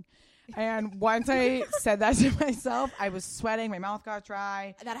ask a question. And once I said that to myself, I was sweating. My mouth got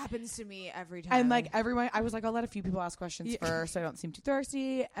dry. That happens to me every time. And like everyone, I was like, I'll let a few people ask questions first, so I don't seem too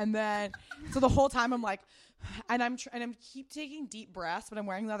thirsty. And then, so the whole time I'm like, and I'm keep taking deep breaths, but I'm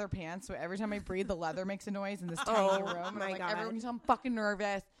wearing leather pants, so every time I breathe, the leather makes a noise in this tiny room. And my God. Everyone, I'm fucking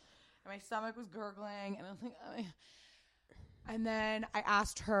nervous. And my stomach was gurgling, and I was like, oh. And then I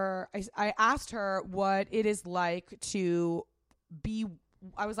asked her what it is like to be.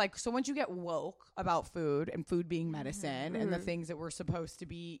 I was like, so once you get woke about food and food being medicine and the things that we're supposed to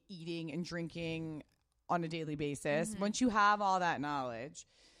be eating and drinking on a daily basis, once you have all that knowledge,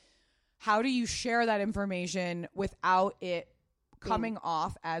 how do you share that information without it coming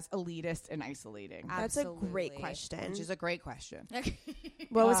off as elitist and isolating? That's a great question. Which is a great question.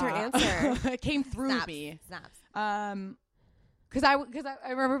 What was her answer? It came through me. Snaps. Because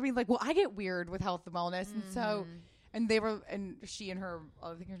I remember being like, well, I get weird with health and wellness, and so. And she and her,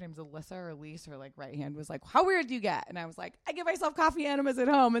 I think her name's Alyssa or Elise, her like right hand was like, how weird do you get? And I was like, I give myself coffee enemas at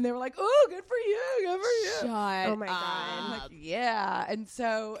home. And they were like, oh, good for you. Shut Oh my God. I'm like, yeah. And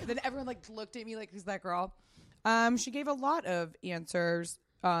so then everyone like looked at me like, who's that girl? She gave a lot of answers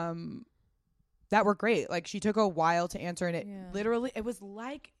that were great. Like she took a while to answer, and it was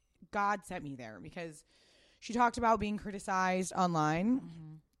like God sent me there, because she talked about being criticized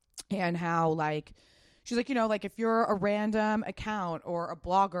online and how like, she's like, like if you're a random account or a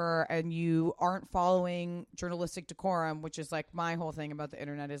blogger and you aren't following journalistic decorum, which is like my whole thing about the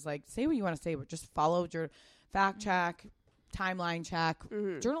internet is like, say what you want to say, but just follow your fact check, timeline check,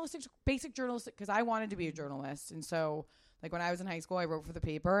 basic journalistic, because I wanted to be a journalist. And so like when I was in high school, I wrote for the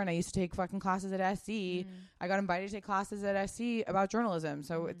paper, and I used to take fucking classes at SC. I got invited to take classes at SC about journalism.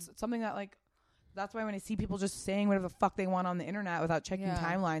 So it's something that like, that's why when I see people just saying whatever the fuck they want on the internet without checking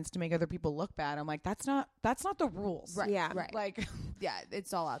timelines to make other people look bad, I'm like, that's not the rules. Right. Yeah. Right. Like, yeah,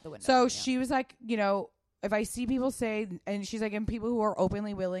 it's all out the window. so she was like, if I see people say, and she's like, and people who are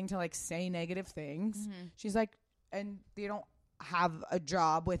openly willing to like say negative things, she's like, and they don't have a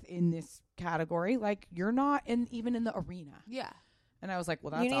job within this category, like you're not even in the arena. Yeah. And I was like,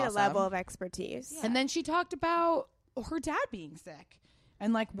 well, that's you need awesome. a level of expertise. And then she talked about her dad being sick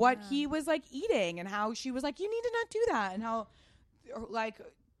and like what he was like eating, and how she was like, you need to not do that, and how like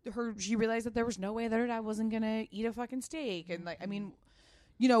she realized that there was no way that her dad wasn't gonna eat a fucking steak, and like, I mean,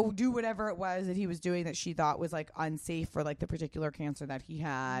 do whatever it was that he was doing that she thought was like unsafe for like the particular cancer that he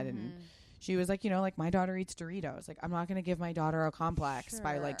had. And she was like, like my daughter eats Doritos. Like, I'm not going to give my daughter a complex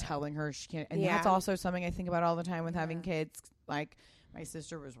by like telling her she can't. And that's also something I think about all the time with having kids. Like my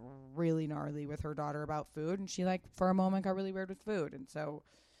sister was really gnarly with her daughter about food, and she like for a moment got really weird with food. And so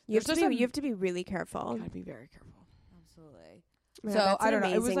you have to be really careful. Gotta be very careful. Absolutely. Yeah, So I don't know.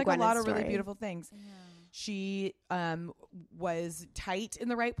 It was like Gwyneth a lot of story. really beautiful things. Yeah. She was tight in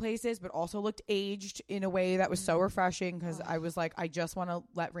the right places, but also looked aged in a way that was so refreshing, because I was like, I just want to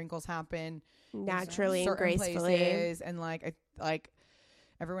let wrinkles happen naturally in and gracefully. places, and like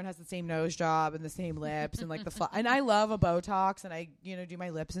everyone has the same nose job and the same lips and like and I love a Botox, and I do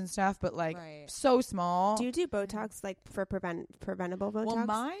my lips and stuff, but like so small. Do you do Botox like for preventable Botox? Well,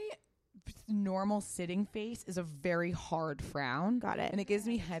 my normal sitting face is a very hard frown. Got it. And it gives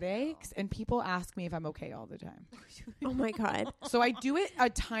me headaches, and people ask me if I'm okay all the time. Oh my God. So I do it a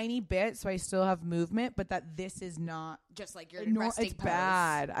tiny bit so I still have movement, but that this is not just like your resting it's pose.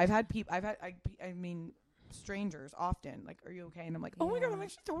 bad. I mean strangers often like, are you okay? And I'm like, oh my God, I'm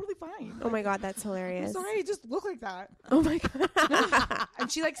actually totally fine. Oh my God, that's hilarious. I'm sorry, I just look like that. Oh my God.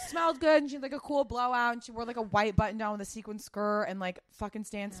 And she like smelled good, and she had like a cool blowout, and she wore like a white button down with a sequin skirt and like fucking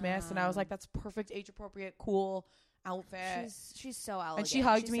Stan Smiths, and I was like, that's perfect, age appropriate, cool outfit. She's so elegant. And she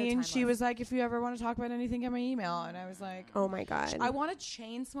hugged me, and she was like, if you ever want to talk about anything, get my email. And I was like, oh my God. I want to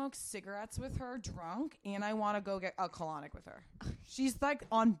chain smoke cigarettes with her drunk, and I want to go get a colonic with her. She's like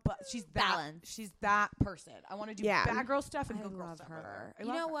she's balance. She's that person. I want to do bad girl stuff and good girl stuff with her.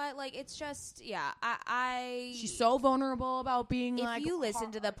 You know what? Like, it's just, she's so vulnerable about being if like. If you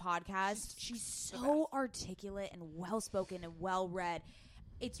listen to the podcast, she's so articulate and well-spoken and well-read.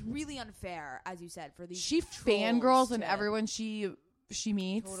 It's really unfair, as you said, for these. She fangirls and everyone she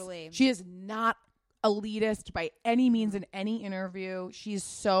meets. Totally. She is not elitist by any means in any interview. She's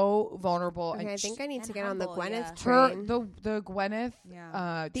so vulnerable. Okay, and I think I need to get on the Gwyneth train. train. The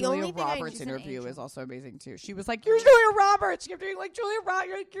Gwyneth Julia Roberts interview is also amazing too. She was like, "You're Julia Roberts." She kept doing like Julia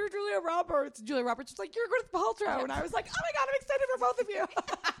Roberts. You're Julia Roberts. And Julia Roberts was like, "You're Gwyneth Paltrow," and I was like, "Oh my God, I'm excited for both of you."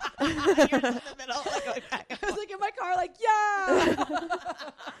 You're in the middle. I was like in my car, like, yeah.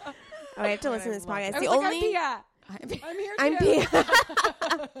 I have to listen to this podcast. I'm here I'm too.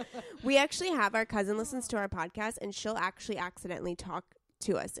 Pia. We actually have our cousin listens to our podcast, and she'll actually accidentally talk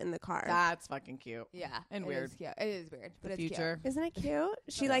to us in the car. That's fucking cute. Yeah, and weird. It is weird, but the it's future. cute. Isn't it cute?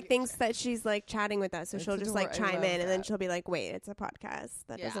 She like thinks that she's like chatting with us, so she'll just like chime in, and then she'll be like, "Wait, it's a podcast.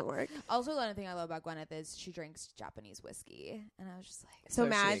 That doesn't work." Also, the other thing I love about Gwyneth is she drinks Japanese whiskey, and I was just like, so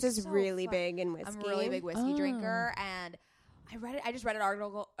Mads is really big in whiskey. I'm a really big whiskey drinker, and I just read an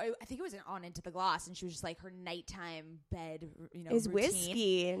article. I think it was on Into the Gloss, and she was just like, her nighttime bed, is routine.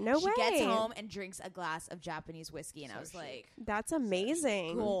 Whiskey. No way. She gets home and drinks a glass of Japanese whiskey, and I was like, that's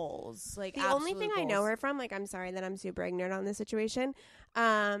amazing. Goals. Like, the only thing I know her from, like, I'm sorry that I'm super ignorant on this situation,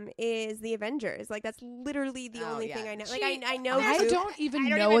 is the Avengers. Like, that's literally the only thing I know. Like, I know. I don't even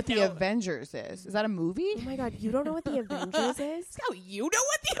know what the Avengers is. Is that a movie? Oh my God, you don't know what the Avengers is? How you know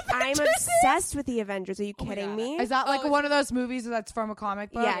what the Avengers I'm obsessed with the Avengers. Are you kidding me? Is that like one of those movies that's from a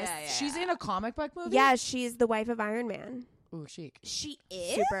comic book? Yes. Yeah. She's in a comic book movie? Yeah, she's the wife of Iron Man. Ooh, chic. She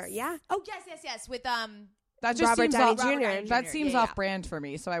is? Super, yeah. Oh, yes. With, That just Robert seems Downey off, Jr. That seems Yeah. off brand for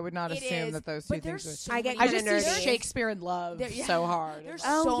me, so I would not It assume is, that those but two there's things so are. I get I kinda just see nerdy. Shakespeare in Love There- yeah. so hard. There's It's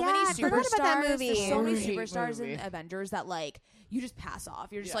so many I superstars. forgot about that movie. There's so many Great superstars movie. in Avengers that like you just pass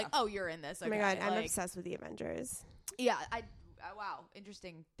off. You're just Yeah. like, oh, you're in this. Oh Okay. my god, I'm like, obsessed with the Avengers. Yeah, wow,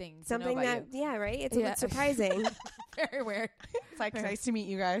 interesting thing. Something to know about that, yeah, right? It's a Yeah. bit surprising. you. Very weird. It's like nice to meet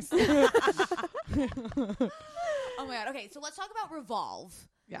you guys. Oh my god. Okay, so let's talk about Revolve.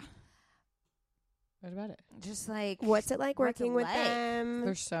 Yeah. What about it? Just like What's it like What's it working with like? them?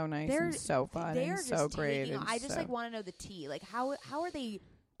 They're so nice They're- and so fun they are and so just great. taking- And I just so, like want to know the tea. Like how are they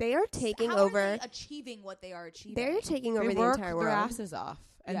They are taking how over. Are they achieving what they are achieving? They're taking they over the work entire their world. asses off,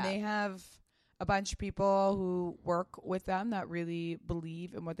 and Yeah. they have a bunch of people who work with them that really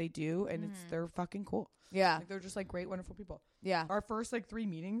believe in what they do, and they're fucking cool. Yeah. Like, they're just like great, wonderful people. Yeah. Our first like 3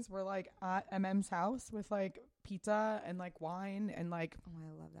 meetings were like at MM's house with like pizza and like wine and like Oh,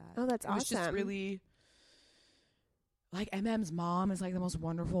 I love that. Oh, that's it was awesome. just really like MM's mom is like the most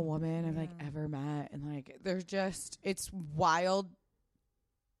wonderful woman I've like ever met, and like there's just it's wild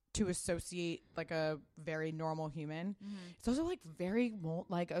to associate like a very normal human. It's also like very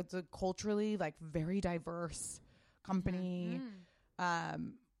like it's a culturally like very diverse company,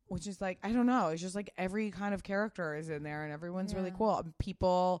 which is like I don't know. It's just like every kind of character is in there, and everyone's really cool.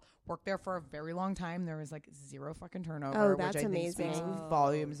 People work there for a very long time. There was like zero fucking turnover. Oh, which that's I think speaks amazing.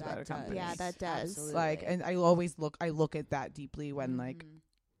 volumes that about a does. company. Yeah, that does. Absolutely. Like, and I always look at that deeply when like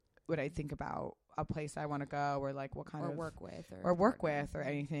when I think about a place I want to go or like what kind or of work with or work with or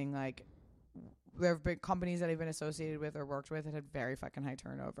anything. Like there have been companies that I've been associated with or worked with that had very fucking high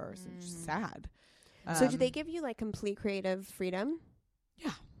turnover. So it's just sad. So do they give you like complete creative freedom?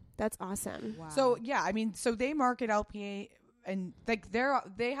 Yeah. That's awesome. Wow. So yeah, I mean, so they market LPA and like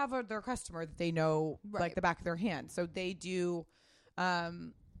they have their customer that they know like the back of their hand. So they do,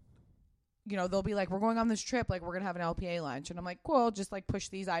 you know, they'll be like, we're going on this trip, like we're gonna have an LPA lunch, and I'm like, cool, just like push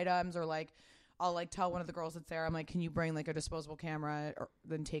these items, or like I'll like tell one of the girls that's there, I'm like, can you bring like a disposable camera or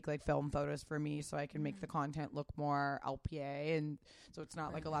then take like film photos for me so I can make the content look more LPA, and so it's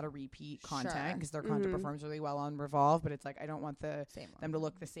not like a lot of repeat content because their content performs really well on Revolve, but it's like I don't want them to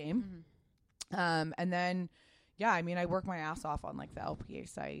look the same. And then yeah, I mean, I work my ass off on like the LPA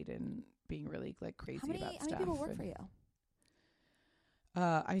site and being really like crazy about stuff. How many people work for you?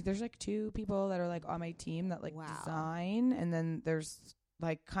 There's like 2 people that are like on my team that like design, and then there's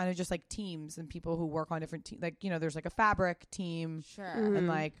like kind of just like teams and people who work on different teams. Like, you know, there's like a fabric team, and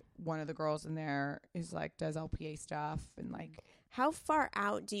like one of the girls in there is like does LPA stuff, and like How far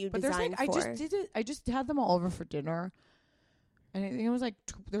out do you but design there's like for? I just had them all over for dinner, and I think it was like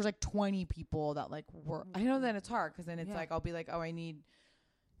there's like 20 people that like work. I know that it's hard because then it's like I'll be like, oh, I need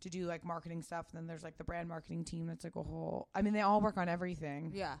to do like marketing stuff, and then there's like the brand marketing team that's like a whole. I mean, they all work on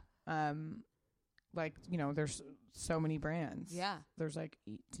everything. Yeah. Like, you know, there's so many brands. Yeah. There's like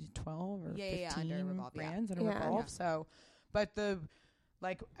 8 to 12 or Yeah, 15 under Revolve, brands under Yeah. Revolve. Yeah. So, but the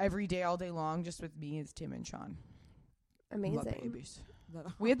like every day, all day long, just with me is Tim and Sean. Love Amazing. babies.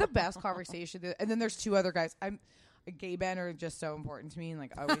 We had the best conversation. And then there's 2 other guys. Gay men are just so important to me, and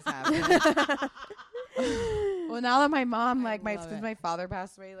like always have been. Well, now that my mom, like since my father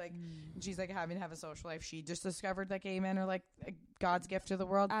passed away, like she's like having to have a social life, she just discovered that gay men are like God's gift to the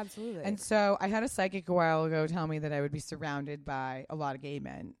world. Absolutely. And so I had a psychic a while ago tell me that I would be surrounded by a lot of gay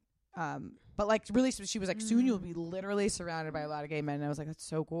men. But like really, she was like, soon you'll be literally surrounded by a lot of gay men. And I was like, that's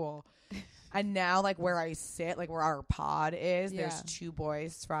so cool. And now like where I sit, like where our pod is, there's 2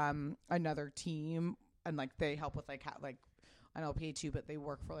 boys from another team, and like they help with like an LPA too, but they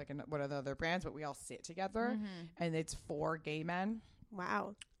work for like one of the other brands, but we all sit together, and it's 4 gay men.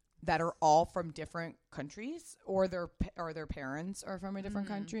 Wow. That are all from different countries, or their parents are from a different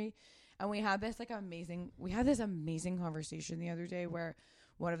country. And we had this amazing conversation the other day where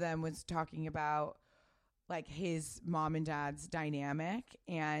one of them was talking about like his mom and dad's dynamic,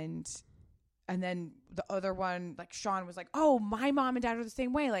 and then the other one, like Sean, was like, oh, my mom and dad are the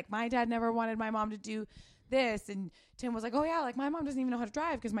same way. Like my dad never wanted my mom to do this, and Tim was like, oh yeah, like my mom doesn't even know how to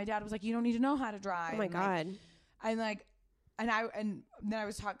drive because my dad was like, you don't need to know how to drive. Oh my God. And then I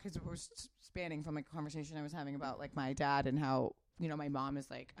was talking because we were spanning from like a conversation I was having about like my dad and how, you know, my mom is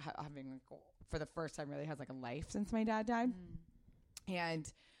like having like for the first time really has like a life since my dad died.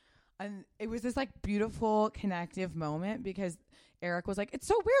 And it was this like beautiful connective moment because Eric was like, it's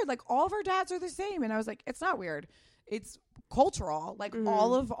so weird, like all of our dads are the same, and I was like, it's not weird, it's cultural. Like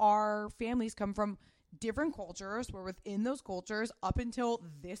all of our families come from different cultures. We're within those cultures up until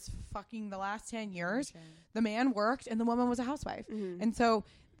the last 10 years, the man worked and the woman was a housewife. And so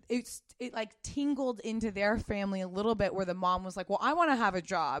it like tingled into their family a little bit, where the mom was like, well, I want to have a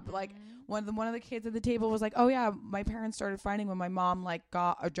job. Like one of the kids at the table was like, oh yeah, my parents started fighting when my mom like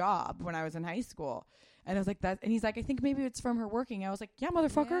got a job when I was in high school. And I was like, that, and he's like, I think maybe it's from her working. I was like, yeah,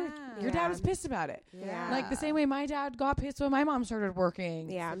 motherfucker, your dad was pissed about it. Yeah. Like the same way my dad got pissed when my mom started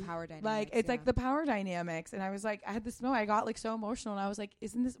working. Yeah. The power dynamics. Like it's like the power dynamics. And I was like, I had this moment, I got like so emotional, and I was like,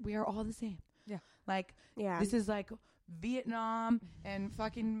 isn't this, we are all the same. Yeah. Like, this is like Vietnam and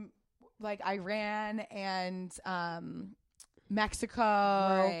fucking like Iran and Mexico.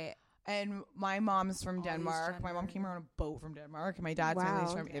 Right. And my mom's from All these Denmark. My mom came on a boat from Denmark, and my dad's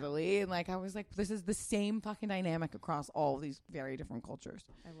family's from Italy. And like, I was like, this is the same fucking dynamic across all of these very different cultures.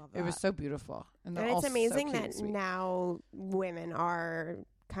 I love that. It was so beautiful, and it's amazing that now women are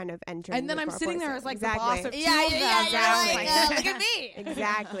kind of entering. And then I'm sitting there as like the boss of two of them. Yeah. Look at me.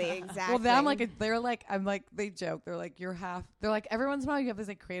 Exactly. Well, then I'm like, they joke. They're like, they're like, every once in a while you have this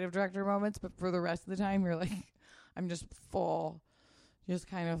like creative director moments, but for the rest of the time you're like, I'm just full. Just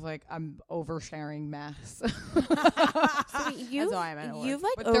kind of like I'm oversharing mess. So That's why I'm at you've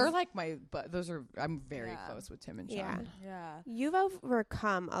work. like but they're like I'm very close with Tim and Sean. Yeah. You've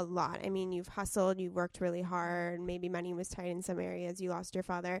overcome a lot. I mean, you've hustled, you worked really hard. Maybe money was tight in some areas. You lost your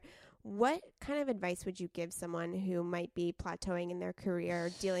father. What kind of advice would you give someone who might be plateauing in their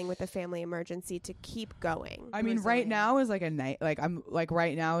career, dealing with a family emergency, to keep going? I mean, right now is like a night. Like I'm like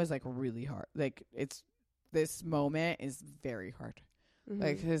right now is like really hard. Like this moment is very hard. Mm-hmm.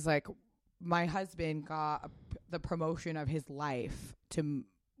 Like, cause like my husband got the promotion of his life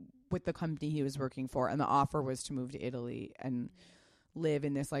with the company he was working for, and the offer was to move to Italy and live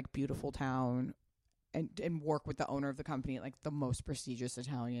in this like beautiful town and work with the owner of the company at like the most prestigious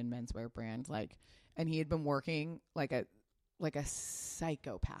Italian menswear brand. Like, and he had been working like a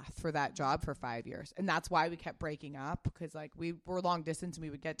psychopath for that job for 5 years, and that's why we kept breaking up, because like we were long distance and we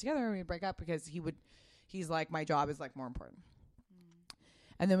would get together and we'd break up because he's like, my job is like more important.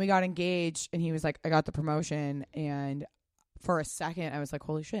 And then we got engaged, and he was like, I got the promotion. And for a second, I was like,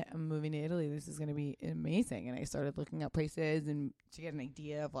 holy shit, I'm moving to Italy. This is going to be amazing. And I started looking up places and to get an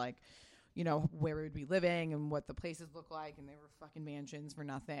idea of like, you know, where we would be living and what the places look like. And they were fucking mansions for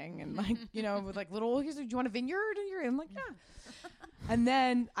nothing. And like, you know, with like little, do you want a vineyard? And you're in like, yeah. And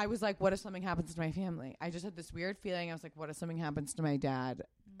then I was like, what if something happens to my family? I just had this weird feeling. I was like, what if something happens to my dad?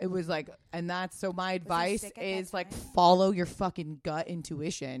 It was like, and that's, so my advice is like, follow your fucking gut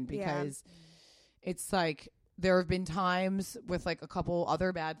intuition, because it's like, there have been times with like a couple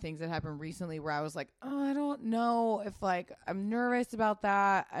other bad things that happened recently where I was like, oh, I don't know if like I'm nervous about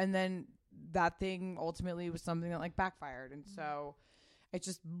that. And then that thing ultimately was something that like backfired. And so it's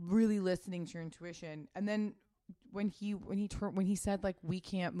just really listening to your intuition. And then when he said like, we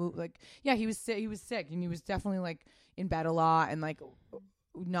can't move, like, yeah, he was sick and he was definitely like in bed a lot and like,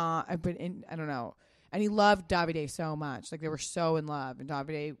 I don't know. And he loved Davide so much. Like, they were so in love. And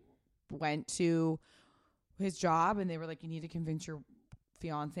Davide went to his job and they were like, you need to convince your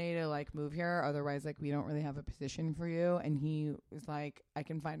fiance to like move here. Otherwise, like, we don't really have a position for you. And he was like, I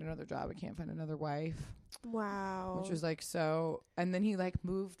can find another job. I can't find another wife. Wow. Which was like, so, and then he like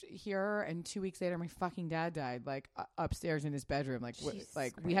moved here, and 2 weeks later, my fucking dad died, like upstairs in his bedroom. Like,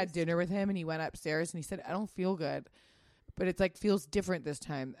 we had dinner with him and he went upstairs and he said, I don't feel good. But it's like, feels different this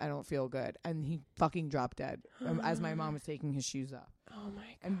time. I don't feel good. And he fucking dropped dead as my mom was taking his shoes off. Oh my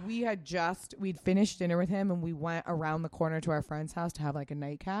God. And we'd finished dinner with him and we went around the corner to our friend's house to have like a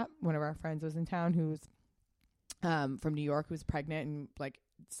nightcap. One of our friends was in town who was from New York, who was pregnant and like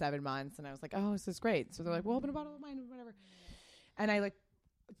 7 months. And I was like, oh, this is great. So they're like, well, open a bottle of wine or whatever. And I like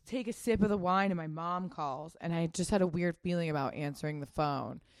take a sip of the wine and my mom calls. And I just had a weird feeling about answering the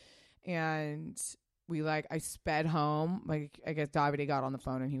phone. And I sped home. Like, I guess Davide got on the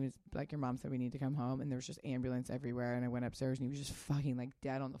phone and he was like, your mom said we need to come home. And there was just ambulance everywhere. And I went upstairs and he was just fucking like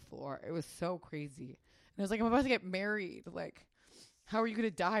dead on the floor. It was so crazy. And I was like, I'm about to get married. Like, how are you going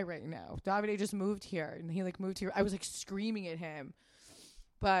to die right now? Davide just moved here and he like moved here. I was like screaming at him.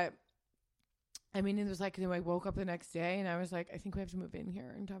 But I mean, it was like, I woke up the next day and I was like, I think we have to move in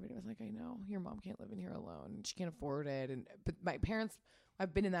here. And Davide was like, I know, your mom can't live in here alone. She can't afford it. But my parents,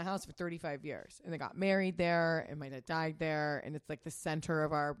 I've been in that house for 35 years and they got married there and my dad died there. And it's like the center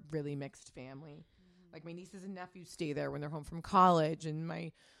of our really mixed family. Mm-hmm. Like, my nieces and nephews stay there when they're home from college, and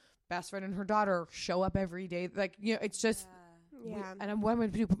my best friend and her daughter show up every day. Like, you know, it's just, yeah. And what am I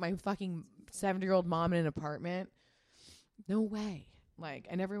going to do? Put my fucking 70-year-old mom in an apartment? No way. Like,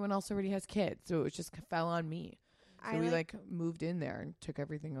 and everyone else already has kids. So it just fell on me. So we like moved in there and took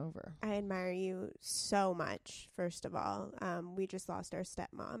everything over. I admire you so much, first of all. We just lost our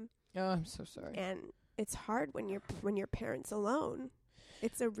stepmom. Oh, I'm so sorry. And it's hard when your parents alone.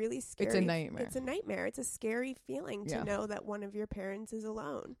 It's a really scary. It's a nightmare. It's a nightmare. It's a scary feeling to know that one of your parents is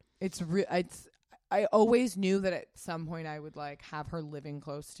alone. It's I always knew that at some point I would like have her living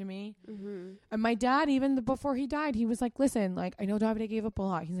close to me. Mm-hmm. And my dad, even before he died, he was like, listen, like, I know Davide gave up a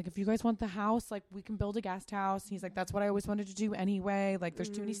lot. He's like, if you guys want the house, like, we can build a guest house. He's like, that's what I always wanted to do anyway. Like, there's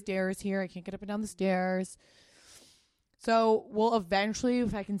too many stairs here. I can't get up and down the stairs. So we'll eventually,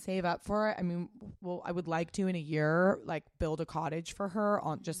 if I can save up for it, I mean, I would like to in a year, like, build a cottage for her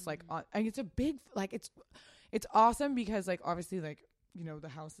on just like, and it's a big, like, it's awesome because, like, obviously, like, you know, the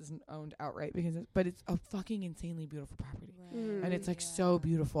house isn't owned outright but it's a fucking insanely beautiful property. Right. And it's like so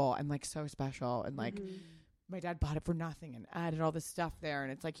beautiful and like so special. And like my dad bought it for nothing and added all this stuff there.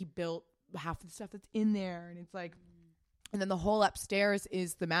 And it's like he built half of the stuff that's in there. And it's like, and then the whole upstairs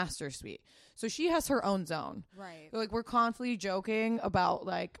is the master suite. So she has her own zone. Right. Like we're constantly joking about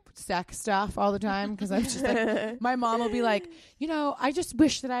like sex stuff all the time because I'm just like, my mom will be like, you know, I just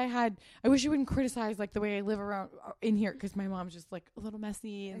wish that I wish you wouldn't criticize like the way I live around in here because my mom's just like a little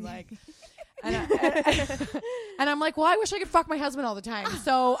messy and like, and I'm like, well, I wish I could fuck my husband all the time.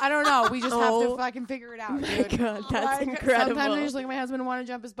 So I don't know. We just have to fucking figure it out, dude. God, that's like, incredible. Sometimes I just look at my husband and want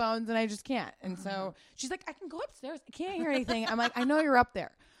to jump his bones and I just can't. And so she's like, I can go upstairs. I can't hear anything. I'm like, I know you're up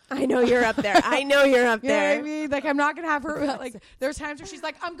there. I know you're up there. I know you're up You know there. what I mean? Like, I'm not going to have her, like, there's times where she's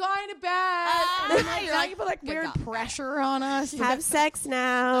like, I'm going to bed. And I'm like, now you put, like, weird pressure on us. Have sex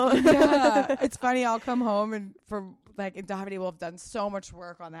now. Yeah. It's funny. I'll come home and from, like, and Davide will have done so much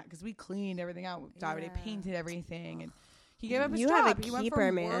work on that because we cleaned everything out. Davide painted everything. And he gave up his You job. have a He went keeper,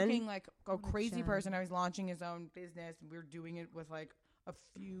 from man. working, like, a crazy person. I was launching his own business. And we were doing it with, like, a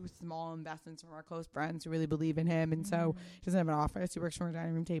few small investments from our close friends who really believe in him. And so he doesn't have an office. He works from a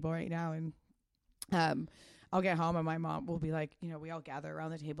dining room table right now. And I'll get home and my mom will be like, you know, we all gather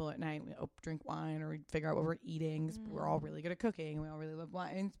around the table at night. We drink wine or we figure out what we're eating. We're all really good at cooking. And we all really love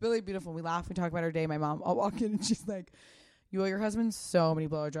wine. And it's really beautiful. We laugh. We talk about our day. My mom, I'll walk in and she's like, you owe your husband so many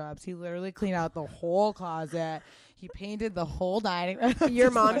blowjobs. He literally cleaned out the whole closet. He painted the whole dining room.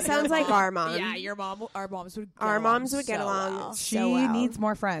 Your mom sounds like our mom. Yeah, our moms would get get along along well. She so well. needs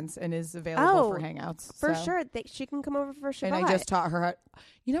more friends and is available for hangouts. For so. sure. She can come over for Shabbat. And I just taught her how.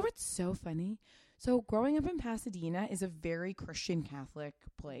 You know what's so funny? So growing up in Pasadena is a very Christian Catholic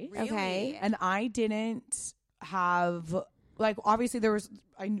place. Really? Okay. And I didn't have, like, obviously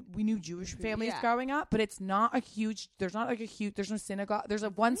we knew Jewish families growing up, but it's not a huge, there's no synagogue. There's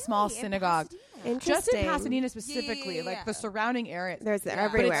one small synagogue. Just in Pasadena specifically, Yeah. like the surrounding area. There's But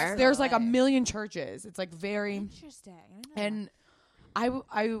everywhere. there's like a million churches. It's like very Interesting. And I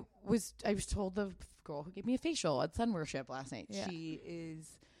was told the girl who gave me a facial at Sun Worship last night. Yeah. She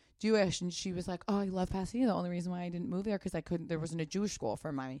is Jewish, and she was like, "Oh, I love Pasadena. The only reason why I didn't move there because there wasn't a Jewish school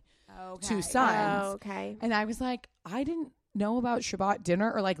for my two sons." Oh, okay. And I was like, I didn't know about Shabbat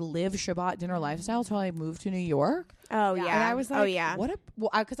dinner or like live Shabbat dinner lifestyle until I moved to New York. Oh, yeah. And I was like, oh, yeah.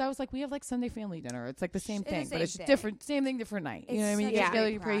 because I was like, we have like Sunday family dinner. It's like the same thing, but it's just thing. different, same thing, different night. You know what I mean? You such get a together,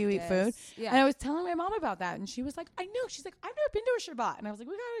 great you pray, you eat food. practice. Yeah. And I was telling my mom about that, and she was like, I know. She's like, I've never been to a Shabbat. And I was like,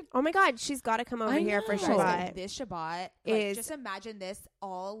 we gotta. Oh, my God. She's got to come over I here for know. Shabbat. This Shabbat Is- just imagine this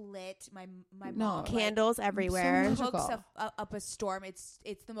all lit. My No. mom Candles everywhere. So hooks magical. up a storm. It's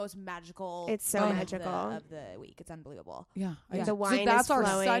the most magical. It's so night magical. of the week. It's unbelievable. Yeah. The So wine that's is our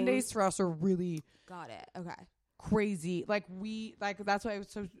flowing. Sundays for us are really Got it. Okay. crazy. Like that's why it was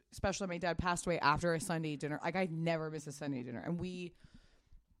so special that my dad passed away after a Sunday dinner. Like I never miss a Sunday dinner. And we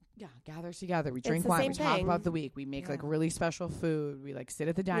gather together. We drink the wine. same We talk thing. about the week. We make like really special food. We like sit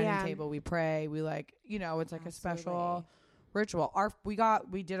at the dining Yeah. table. We pray. We like, you know, it's like a special ritual.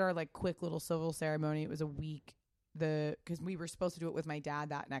 We did our like quick little civil ceremony. It was a week. Because we were supposed to do it with my dad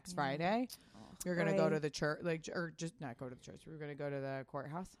that next Friday. We were gonna go to the church, or just not go to the church. We were gonna go to the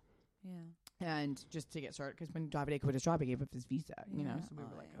courthouse. Yeah. And just to get started, because when Davide quit his job, he gave up his visa, you know? So we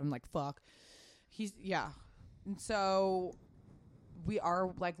were like, I'm like, fuck. And so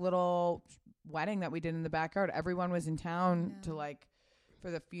our like little wedding that we did in the backyard, everyone was in town to like, for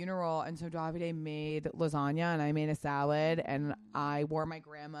the funeral. And so Davide made lasagna and I made a salad and I wore my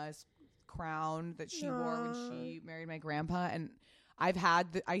grandma's crown that she wore when she married my grandpa. And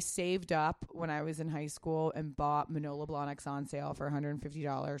I saved up when I was in high school and bought Manolo Blahniks on sale for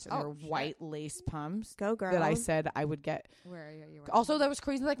 $150 and they were white lace pumps. Go, girl. That I said I would get. Where are you? Also, that was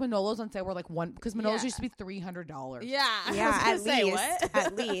crazy. Like Manolos on sale were like because Manolos used to be $300. Yeah. Yeah,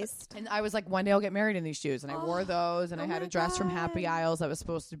 at least. And I was like, one day I'll get married in these shoes. And I wore those. And I had a dress from Happy Isles that was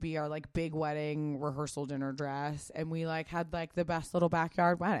supposed to be our like big wedding rehearsal dinner dress. And we like had like the best little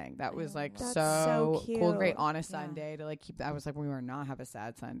backyard wedding. That was like so cute. cool and great on a Sunday to like keep that. I was like, we were not have a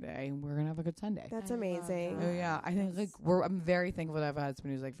sad Sunday. And we're gonna have a good Sunday. That's amazing. Oh yeah, I think like I'm very thankful to have a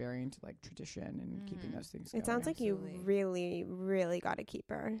husband who's like very into like tradition and keeping those things going. It sounds like you really, really got to keep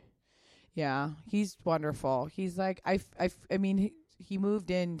her. Yeah, he's wonderful. He's like I mean he moved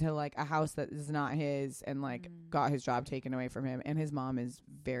into like a house that is not his and like got his job taken away from him, and his mom is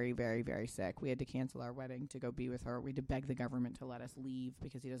very, very, very sick. We had to cancel our wedding to go be with her. We had to beg the government to let us leave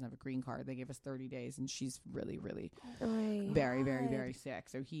because he doesn't have a green card. They gave us 30 days and she's really, really very, very, very sick.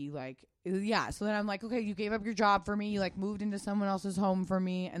 So he like, yeah. So then I'm like, okay, you gave up your job for me. You like moved into someone else's home for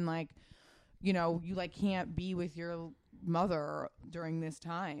me. And like, you know, you like can't be with your mother during this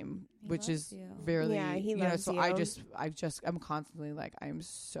time, which is very, he loves so you. I'm constantly like, I'm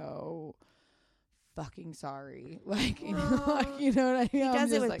so fucking sorry. Like, you know, like, you know what I mean? He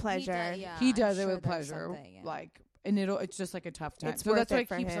does it with like, pleasure. He does it with pleasure. Like, and it's just like a tough time. It's so that's worth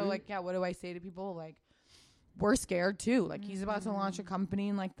why I it keep for so him. like, yeah, what do I say to people? Like, we're scared too. Like, he's about to launch a company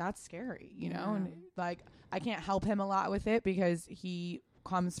and like, that's scary, you know? And like, I can't help him a lot with it because he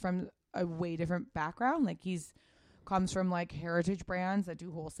comes from a way different background. Like, comes from like heritage brands that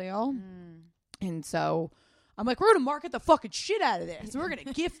do wholesale. And so I'm like, we're going to market the fucking shit out of this. We're going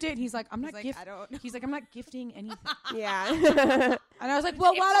to gift it. And he's like, I'm not gifting anything. Yeah. And I was like,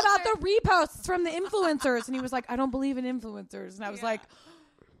 well, what about the reposts from the influencers? And he was like, I don't believe in influencers. And I was like,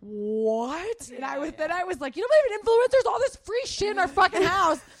 what? And I was like, you don't believe in influencers? All this free shit in our fucking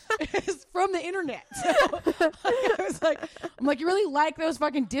house is from the internet. So I'm like, you really like those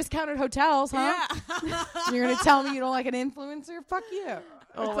fucking discounted hotels, huh? Yeah. You're gonna tell me you don't like an influencer? Fuck you.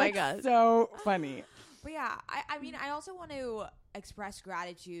 Oh my God. So funny. But yeah, I mean, I also want to express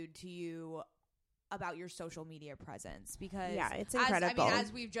gratitude to you about your social media presence because it's incredible.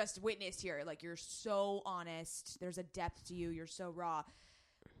 As we've just witnessed here, like you're so honest. There's a depth to you. You're so raw.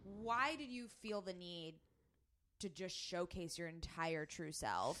 Why did you feel the need to just showcase your entire true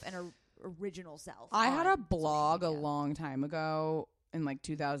self and original self? I had a blog a long time ago in like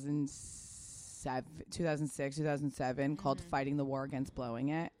 2006, 2007 called Fighting the War Against Blowing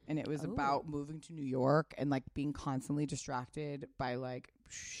It. And it was about moving to New York and like being constantly distracted by like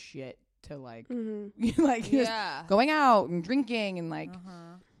shit to like, just going out and drinking and like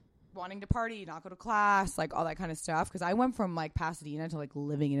wanting to party, not go to class, like all that kind of stuff. Because I went from like Pasadena to like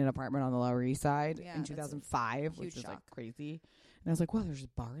living in an apartment on the Lower East Side in 2005, which was like crazy. And I was like, well, there's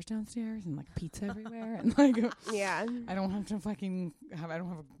bars downstairs and like pizza everywhere, and like, I don't have to I don't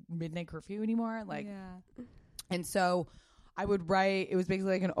have a midnight curfew anymore. Like, and so I would write. It was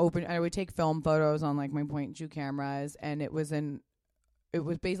basically like I would take film photos on like my point and shoot cameras, and it was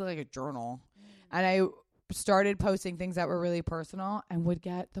basically like a journal, and I started posting things that were really personal and would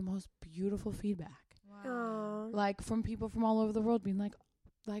get the most beautiful feedback. Wow. Like from people from all over the world being like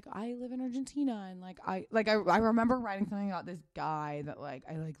I live in Argentina and I remember writing something about this guy that like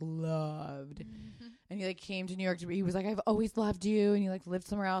I like loved and he like came to New York he was like, I've always loved you, and he like lived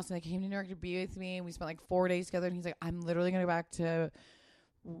somewhere else and like came to New York to be with me, and we spent like 4 days together, and he's like, I'm literally gonna go back to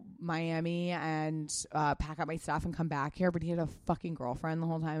Miami and pack up my stuff and come back here. But he had a fucking girlfriend the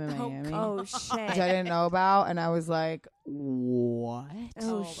whole time in Miami. Oh shit. Which I didn't know about, and I was like, what?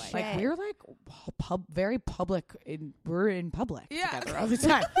 Oh shit. Like we're like very public. We're in public together all the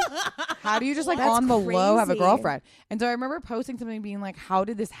time. How do you just like That's on the low have a crazy. girlfriend? And so I remember posting something being like, how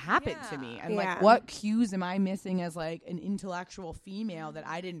did this happen to me? And like, what cues am I missing as like an intellectual female that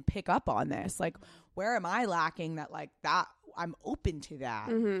I didn't pick up on this? Like, where am I lacking that like that I'm open to that?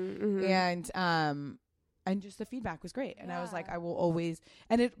 And just the feedback was great. And I was like, I will always,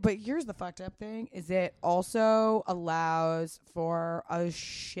 but here's the fucked up thing is it also allows for a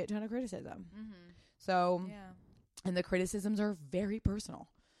shit ton of criticism. So, and the criticisms are very personal.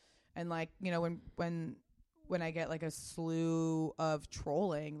 And like, you know, when I get like a slew of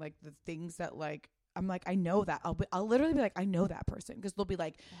trolling, like the things that like, I'm like, I know that. I'll literally be like, I know that person, because they'll be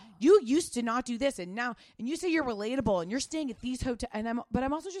like, you used to not do this, and now, and you say you're relatable, and you're staying at these hotels, but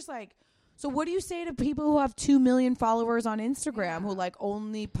I'm also just like, so what do you say to people who have 2 million followers on Instagram who like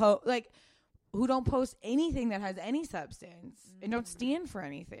only who don't post anything that has any substance and don't stand for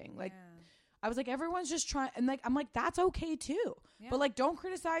anything? Like, I was like, everyone's just trying, and like, I'm like, that's okay too. But like, don't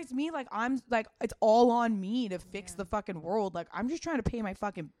criticize me. Like, I'm like, it's all on me to fix the fucking world. Like, I'm just trying to pay my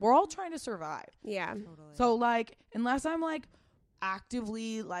we're all trying to survive. Yeah. Totally. So like, unless I'm like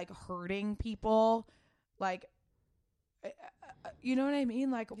actively like hurting people, like, you know what I mean?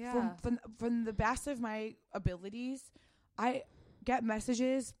 Like from the best of my abilities, I get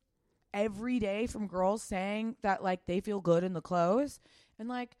messages every day from girls saying that like they feel good in the clothes, and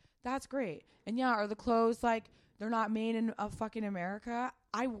like, that's great. And are the clothes like, they're not made in fucking America.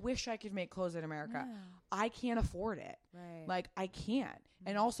 I wish I could make clothes in America. Yeah. I can't afford it. Right. Like, I can't.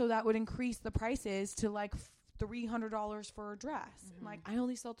 And also that would increase the prices to like $300 for a dress. Like, I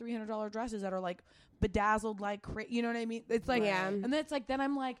only sell $300 dresses that are like bedazzled, like, you know what I mean? It's like, and then it's like, then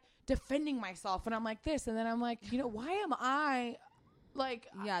I'm like defending myself and I'm like this. And then I'm like, you know, why am I like,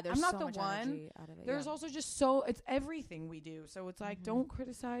 Yeah, there's I'm not so the much one. energy out of it, There's yeah. also just so, it's everything we do. So it's like, don't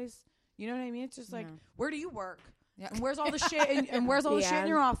criticize. You know what I mean? It's just like, where do you work? Yeah. And where's all the shit? And where's all the shit in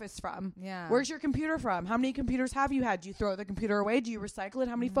your office from? Yeah. Where's your computer from? How many computers have you had? Do you throw the computer away? Do you recycle it?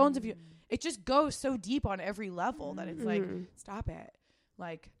 How many phones have you? It just goes so deep on every level that it's like, stop it.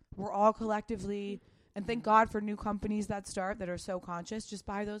 Like, we're all collectively, and thank God for new companies that start that are so conscious. Just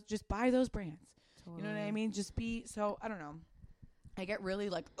buy those brands. Totally. You know what I mean? Just be so, I don't know. I get really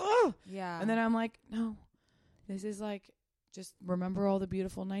like, oh, yeah. And then I'm like, no, this is like, just remember all the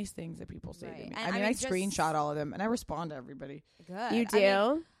beautiful, nice things that people say to me. And I mean, I screenshot all of them and I respond to everybody. Good. You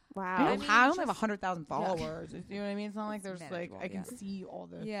do? Wow. I don't have 100,000 followers. You know what I mean? It's not like there's like, I can yeah. see all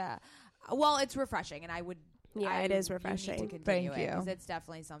the. Yeah. Well, it's refreshing, and I would. Yeah, it is refreshing. You need to continue Thank you. because it's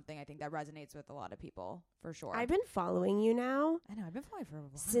definitely something I think that resonates with a lot of people for sure. I've been following you now I know I've been following for a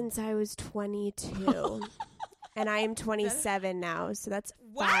while. since I was 22. And I am 27 now, so that's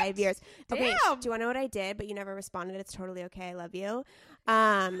 5 years. Okay, Damn. do you want to know what I did? But you never responded. It's totally okay. I love you.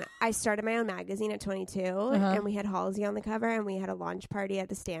 I started my own magazine at 22, and we had Halsey on the cover, and we had a launch party at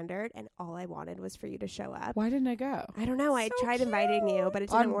the Standard, and all I wanted was for you to show up. Why didn't I go? I don't know. I tried inviting you, but it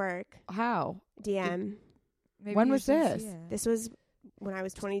didn't work. How? DM. Maybe When you was should this? see it. This was when I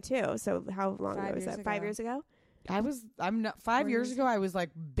was 22. So how long 5 ago was years that? 5 ago. years ago? I'm not 5 years ago. I was like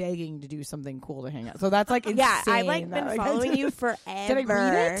begging to do something cool to hang out. So that's like insane. Yeah, I've like that, been following you forever. Did I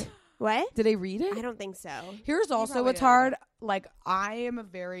read it? What? Did I read it? I don't think so. Here's also probably what's did. hard. Like, I am a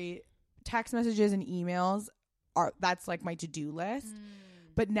very text messages and emails that's like my to-do list.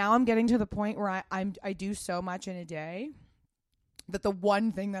 But now I'm getting to the point where I do so much in a day that the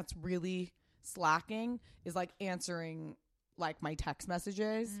one thing that's really slacking is like answering like my text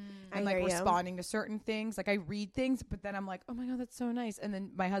messages and like responding to certain things. Like, I read things, but then I'm like, oh my God, that's so nice. And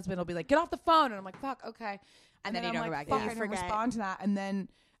then my husband will be like, get off the phone. And I'm like, fuck, okay. And then you I'm don't go like, back. fuck, Yeah. I didn't respond to that. And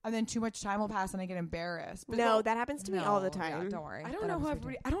then too much time will pass and I get embarrassed. But No, that happens to me all the time. Yeah, don't worry. I don't That know happens to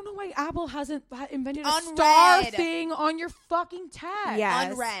me I don't know why Apple hasn't invented a Unread. star thing on your fucking text. Yeah.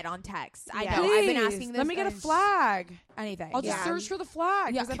 too. Unread on text. I Yeah. know. I've been Please, asking this. let me get a and flag. Anything. I'll just Yeah. search for the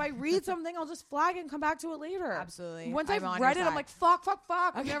flag. Yeah. Because if I read something, I'll just flag it and come back to it later. Absolutely. Once I'm I've on read your it, I'm side. like,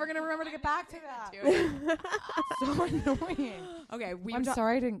 fuck. I'm never going to remember to get back to that. So annoying. Okay, I'm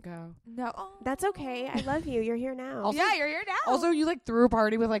sorry I didn't go. No. That's okay. I love you. You're here now. Also- Yeah, you're here now. Also, you like threw a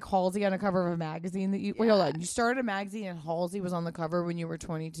party with like Halsey on a cover of a magazine that you. Wait, hold on. You started a magazine and Halsey was on the cover when you were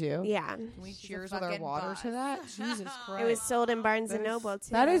 22. Yeah. Can we She's a cheers with our fucking water boss. to that? Jesus Christ. It was sold in Barnes and Noble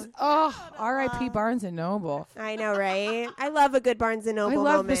too. That is R.I.P. Barnes and Noble. I know, right? I love a good Barnes and Noble I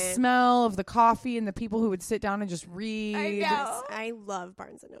love moment. the smell of the coffee and the people who would sit down and just read. I know. I love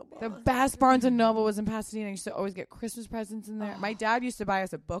Barnes and Noble. The best Barnes and Noble was in Pasadena. I used to always get Christmas presents in there. My dad used to buy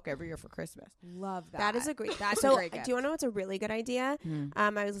us a book every year for Christmas. Love that. That is a great. That's so, a great gift. do you want to know what's a really good idea?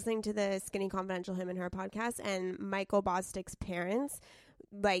 I was listening to the Skinny Confidential Him and Her podcast, and Michael Bosstick's parents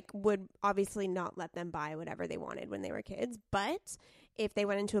would obviously not let them buy whatever they wanted when they were kids, but if they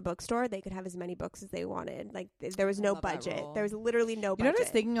went into a bookstore, they could have as many books as they wanted. Like, there was no love that budget. rule. There was literally no You budget. know what I was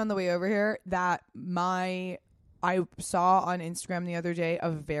thinking on the way over here? That I saw on Instagram the other day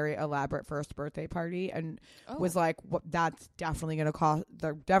a very elaborate first birthday party and was like, that's definitely going to cost,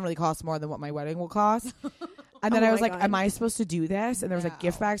 that definitely costs more than what my wedding will cost. And then Oh I was my like, God. am I supposed to do this? And there was like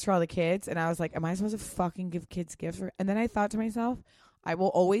gift No. bags for all the kids. And I was like, am I supposed to fucking give kids gifts? And then I thought to myself, I will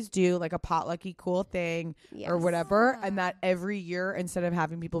always do like a potlucky cool thing or Yes. whatever. And that every year, instead of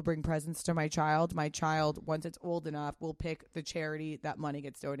having people bring presents to my child, once it's old enough, will pick the charity that money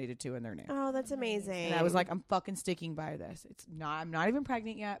gets donated to in their name. Oh, that's amazing. And I was like, I'm fucking sticking by this. I'm not even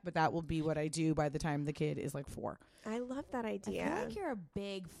pregnant yet, but that will be what I do by the time the kid is like 4. I love that I idea. feel like you're a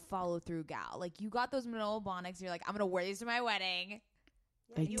big follow through gal. Like, you got those Manolo Blahniks. You're like, I'm gonna wear these to my wedding.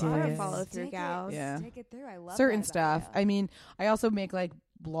 I you did. are a follow through Stick gal. it, Yeah. stick it through. I love Certain that stuff. about you. I mean, I also make like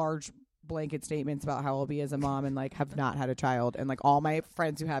large blanket statements about how I'll be as a mom and like have not had a child. And like all my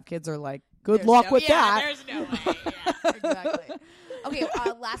friends who have kids are like, good luck with that. There's no way. Yeah, exactly. Okay,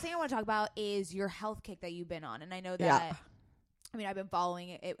 last thing I want to talk about is your health kick that you've been on. And I know that, Yeah. I mean, I've been following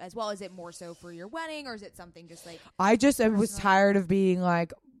it as well. Is it more so for your wedding, or is it something just like... I was Personal. tired of being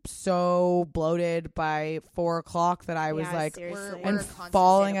like so bloated by 4 o'clock that I was Yeah, like, seriously. We're and a constant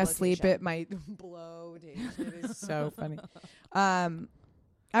falling state of asleep bloatation. at my bloatation. It is so funny.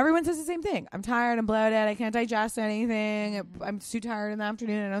 everyone says the same thing. I'm tired. I'm bloated. I can't digest anything. I'm too tired in the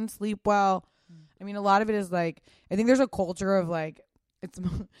afternoon. I don't sleep well. I mean, a lot of it is like, I think there's a culture of like,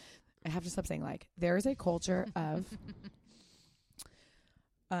 I have to stop saying like, there is a culture of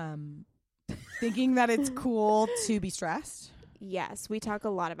thinking that it's cool to be stressed. Yes, we talk a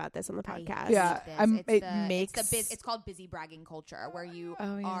lot about this on the podcast. Yeah, It's called busy bragging culture, where you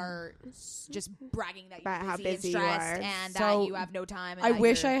are just bragging that About you're how busy and busy you stressed are. and So, that you have no time. And I that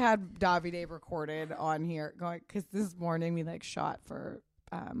wish you're- I had Davide recorded on here going, because this morning we like shot for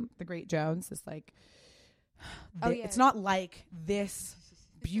the Great Jones. This like, it's not like this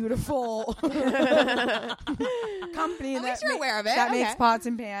beautiful company At least you're aware of it. that makes Okay. pots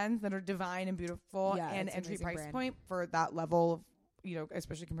and pans that are divine and beautiful Yeah, and it's an entry amazing price brand. point for that level of, you know,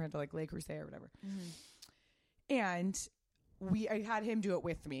 especially compared to like Le Creuset or whatever. And I had him do it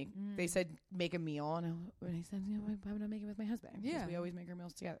with me. They said make a meal, and I said, you know, why would I make it with my husband? Because we always make our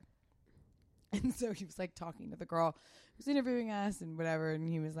meals together. And so he was like talking to the girl who's interviewing us and whatever, and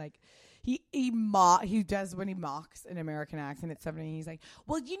he was like, he does when he mocks an American accent at 70. He's like,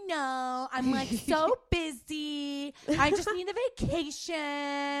 well, you know, I'm like so busy. I just need a vacation.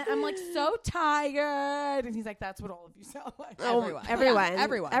 I'm like so tired. And he's like, that's what all of you sound like.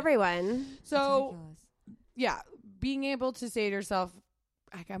 Everyone. So yeah, being able to say to yourself,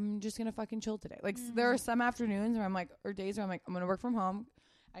 like, I'm just gonna fucking chill today. Like there are some afternoons where I'm like, or days where I'm like, I'm gonna work from home.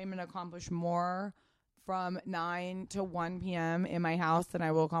 I'm going to accomplish more from 9 to 1 p.m. in my house than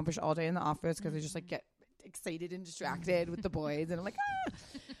I will accomplish all day in the office, because I just like get excited and distracted with the boys, and I'm like,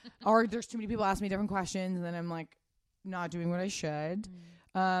 or there's too many people asking me different questions, and then I'm like not doing what I should.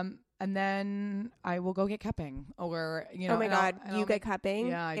 And then I will go get cupping, or you know. Oh my God, you get make cupping?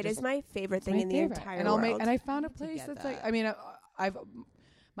 Yeah, it is my favorite thing in the entire world. world. And I found a place that's like, I mean, I've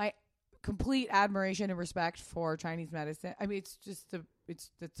my complete admiration and respect for Chinese medicine. I mean, it's just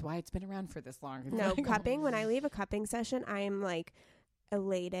that's why it's been around for this long. It's No, like, cupping, when I leave a cupping session, I am like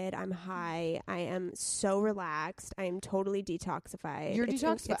elated. I'm high. I am so relaxed. I am totally detoxified. You're It's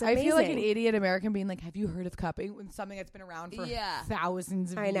detoxified. I amazing. feel like an idiot American being like, have you heard of cupping? When something that's been around for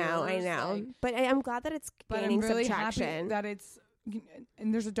thousands of years. I know. Like, But I'm glad that it's gaining I'm really some happy traction. that it's,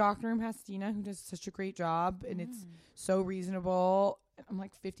 and there's a doctor in Pasadena who does such a great job, and it's so reasonable. I'm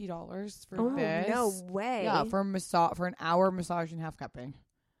like $50 for this. No way. Yeah, for an hour massage and half cupping.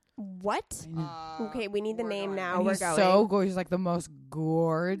 What? Okay, we need the name now. And We're he's going. so gorgeous. He's like the most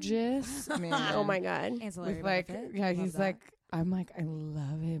gorgeous man. Oh my God. Ancillary With like, benefit. yeah, Love he's that. like, I'm like, I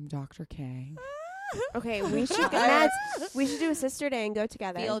love him, Dr. K. Okay, we should do a sister day and go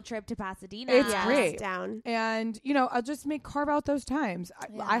together. Field trip to Pasadena. It's Yes, great. down. And, you know, I'll just carve out those times.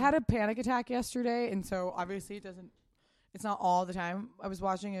 Yeah. I had a panic attack yesterday, and so obviously it's not all the time. I was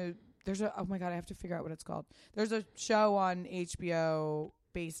watching oh my God, I have to figure out what it's called. There's a show on HBO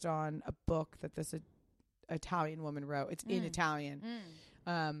based on a book that this Italian woman wrote. It's in Italian.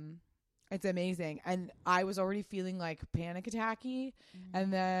 It's amazing. And I was already feeling like panic attacky,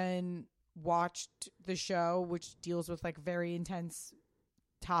 and then watched the show, which deals with like very intense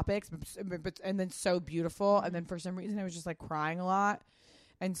topics, but and then so beautiful. And then for some reason I was just like crying a lot.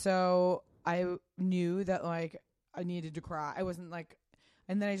 And so I knew that like I needed to cry. I wasn't like,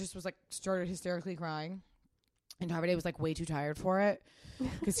 and then I just was like started hysterically crying. And Davide was like way too tired for it,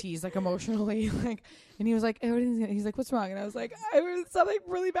 because he's like emotionally like, and he was like, he's like, what's wrong? And I was like, something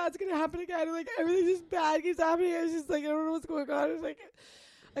really bad's gonna happen again. And like everything just bad keeps happening. I was just like, I don't know what's going on. I was like,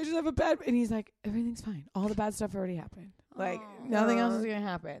 I just have a bad, and he's like, everything's fine. All the bad stuff already happened. Like nothing else is gonna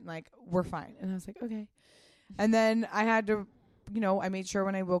happen. Like we're fine. And I was like, okay. And then I had to, you know, I made sure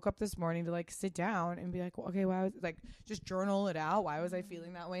when I woke up this morning to like sit down and be like, well, okay, why was like just journal it out? Why was I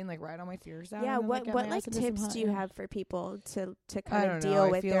feeling that way? And like write all my fears down. Yeah, and then, what get my like ass into some tips hot do you air. have for people to I kind don't of know. deal I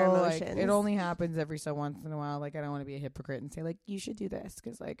with feel their like emotions? it only happens every so once in a while. Like I don't want to be a hypocrite and say like you should do this,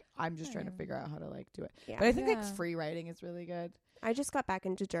 because like I'm just trying to figure out how to like do it. Yeah. But I think like free writing is really good. I just got back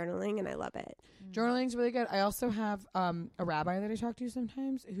into journaling and I love it. Journaling's really good. I also have a rabbi that I talk to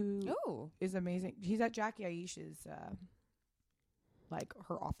sometimes who Oh. is amazing. He's at Jackie Aisha's like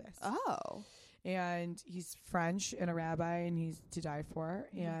her office. Oh. And he's French and a rabbi, and he's to die for.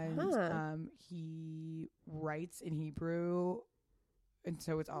 And he writes in Hebrew, and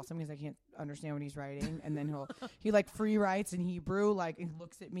so it's awesome because I can't understand what he's writing. And then he like free writes in Hebrew, like and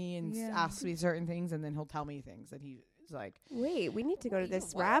looks at me and asks me certain things, and then he'll tell me things that he's like, Wait, we need to go to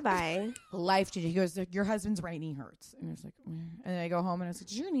this rabbi. life changing. He goes, your husband's right knee hurts, and I was like, where? And then I go home and I was like,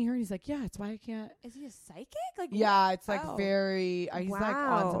 does your knee hurt? He's like, yeah, it's why I can't. Is he a psychic? Like Yeah, it's like Oh. very. He's like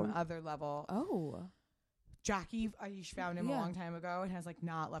on some Wow. other level. Oh. Jackie Aish found him a long time ago and has like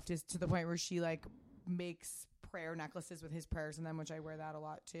not left his to the point where she like makes prayer necklaces with his prayers in them, which I wear that a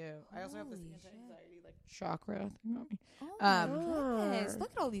lot too. I also have this anti-anxiety like chakra thing on me. Oh my goodness.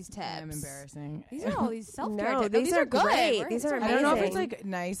 Look at all these tips. I'm embarrassing. These are all these self-care No, tips. these are good. great. These are I don't know if it's amazing. like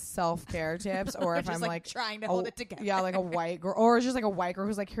nice self-care tips or if Just I'm like trying to hold it together. Yeah, like a white girl, or just like a white girl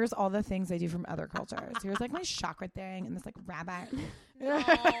who's like, here's all the things I do from other cultures. Here's like my chakra thing and this like rabbit. No,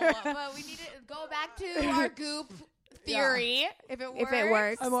 but we need to go back to our goop theory. If it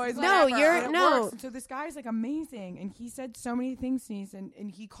works. I'm always No, like, you're- and it no. works. And so this guy's like amazing, and he said so many things to me.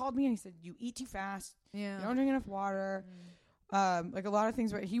 And he called me and he said, "You eat too fast. Yeah. You don't drink enough water." Like a lot of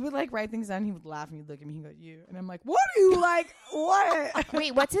things. Where he would like write things down. He would laugh and he'd look at me. He'd go, "You," and I'm like, "What are you like? What?"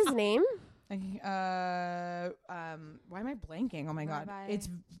 Wait, what's his name? And he, why am I blanking? Oh my god, Rabbi. it's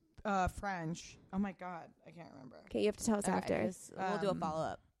French. Oh my god, I can't remember. Okay, you have to tell us after. We'll do a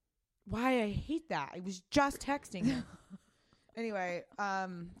follow-up. Why I hate that. I was just texting him. Anyway,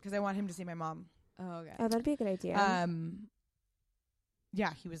 because I want him to see my mom. Oh, okay. Oh, that'd be a good idea.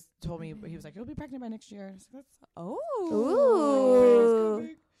 Yeah, he told me he was like, "You'll be pregnant by next year." So that's Ooh.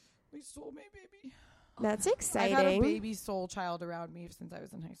 my soulmate baby. That's I've had a exciting. baby soul child around me since I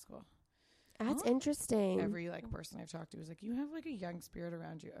was in high school. That's interesting. Every like person I've talked to was like, "You have like a young spirit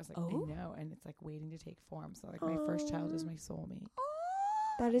around you." I was like, "I know," and it's like waiting to take form. So like my first child is my soulmate.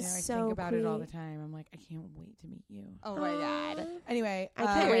 That is I so think about it all the cute. time. I'm like, I can't wait to meet you. Oh my god. Anyway, I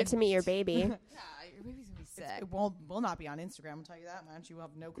can't wait to meet your baby. Yeah, your baby's gonna be sick. It will not be on Instagram. I'll tell you that much. You will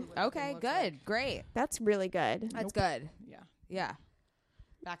have no clue. What Okay, anything looks good, like. great. That's really good. That's good. Yeah, Yeah.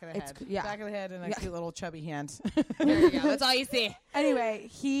 back of the It's- head. yeah. Back of the head and a Yeah. cute little chubby hand. There you go. That's all you see. Anyway,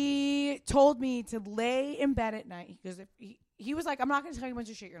 he told me to lay in bed at night because if he was like, I'm not going to tell you a bunch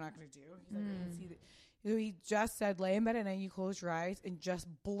of shit you're not going to do. He's like, I can see that. So he just said, lay in bed at night, you close your eyes, and just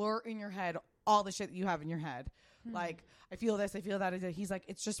blur in your head all the shit that you have in your head. Like, I feel this, I feel that. He's like,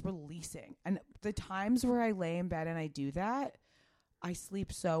 it's just releasing. And the times where I lay in bed and I do that, I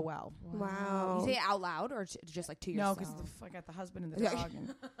sleep so well. Wow. You say it out loud or just like to No, yourself? because I got the husband and the Yeah. dog.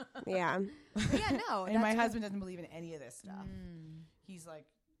 And, Yeah. Yeah, no. and my husband doesn't believe in any of this stuff. He's like,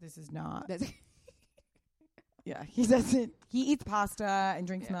 this is not. Yeah, he doesn't. He eats pasta and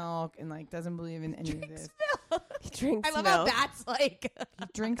drinks milk and like doesn't believe in any of this. He drinks I love milk. how that's like. He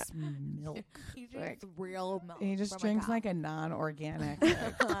drinks milk. He drinks real milk. And he just from drinks cow. like a non-organic.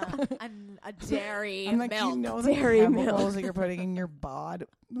 a dairy I'm like, milk. you know the Dairy chemicals milk. that you're putting in your bod.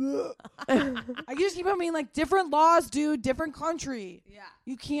 I just keep on being like, different laws, dude, different country. Yeah.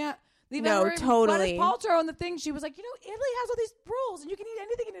 You can't. No, totally. Gwyneth Paltrow on the thing, she was like, you know, Italy has all these rules, and you can eat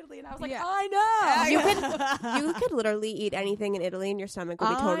anything in Italy. And I was like, Yeah. I know. You could literally eat anything in Italy and your stomach would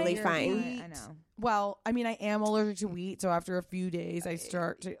be totally I fine. eat- I know. Well, I mean, I am allergic to wheat, so after a few days, I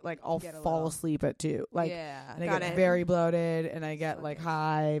start to like I'll Get a fall little- asleep at 2. Like, Yeah. and I Got get it. very bloated, and I get like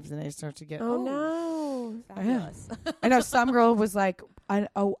hives, and I start to get. Oh, no. Fabulous. I know some girl was like,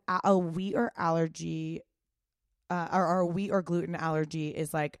 a wheat or allergy. Or a wheat or gluten allergy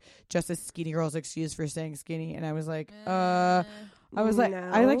is like just a skinny girl's excuse for staying skinny, and I was like, I was like,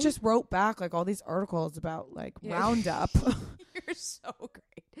 I like No. just wrote back like all these articles about like Roundup. You're so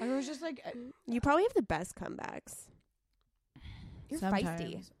great. I was just like, You probably have the best comebacks. You're sometimes.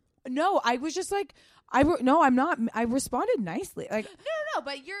 feisty. No, I was just like, no, I'm not. I responded nicely. Like, No,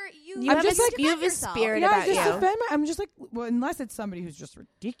 but you You I'm have, just a, like- you have a yourself. spirit yeah, I about just you. defend I'm just like, well, unless it's somebody who's just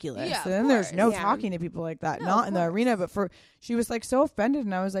ridiculous, Yeah, of then there's course. no Yeah. talking to people like that. No, Not of in the course. arena, but she was like so offended,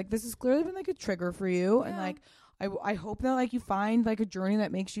 and I was like, this has clearly been like a trigger for you, and Yeah. like, I hope that like you find like a journey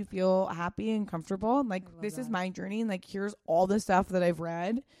that makes you feel happy and comfortable, and like love this is that. my journey, and like here's all the stuff that I've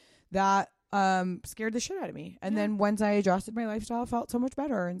read that scared the shit out of me, and then once I adjusted my lifestyle, I felt so much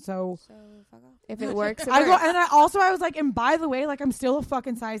better, and so. So fuck off. If it works, it I go, works. and I was like, and by the way, like I'm still a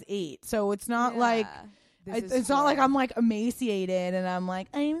fucking size 8, so it's not like it's not like I'm like emaciated and I'm like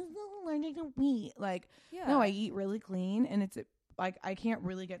I'm so allergic to wheat. Like no, I eat really clean, and it's like I can't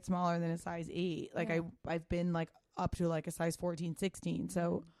really get smaller than a size 8. Like I've been like up to like a size 14, 16.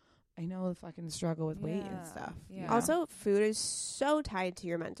 So I know the fucking struggle with weight and stuff. Yeah. you know? Also, food is so tied to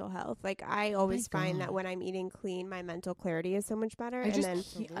your mental health. Like, I always My find that God. when I'm eating clean, my mental clarity is so much better. I And just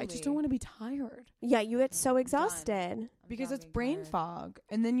then, I just don't want to be tired yeah, you get so exhausted. because it's brain fog,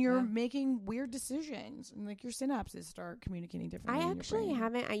 and then you're making weird decisions, and like your synapses start communicating differently. I in your actually brain.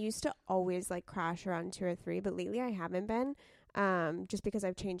 haven't. I used to always like crash around 2 or 3, but lately I haven't been. Just because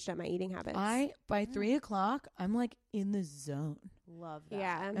I've changed up my eating habits. By 3 o'clock, I'm like in the zone. Love that.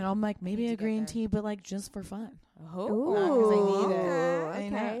 yeah. And I'm like, maybe need a to get green there. tea, but like just for fun. Ooh, Not 'cause I need it. I okay.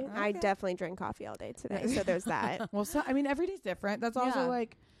 know. I Okay. definitely drink coffee all day today, so there's that. Well, so I mean, every day's different. That's also Yeah.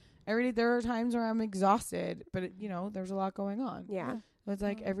 like every day. There are times where I'm exhausted, but you know, there's a lot going on. Yeah. So it's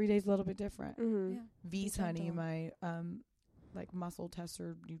like every day's a little bit different. Mm-hmm. Yeah. V's honey, my like muscle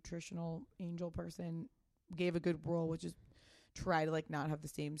tester, nutritional angel person, gave a good rule, which is try to like not have the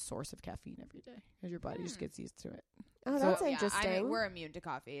same source of caffeine every day because your body just gets used to it. Oh, So- that's Yeah, interesting. we're immune to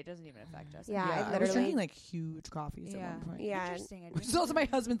coffee. It doesn't even affect us. Yeah, I I was literally- drinking like huge coffees at Yeah. one point. Yeah. Interesting. Which is also my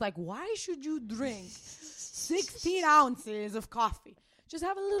husband's like, why should you drink 16 ounces of coffee? Just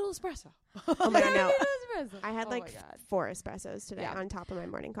have a little espresso. Oh my God, no. I had Oh like my God. 4 espressos today Yeah. on top of my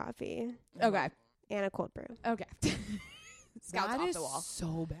morning coffee Okay. and a cold brew. Okay. Scout's That off is the wall.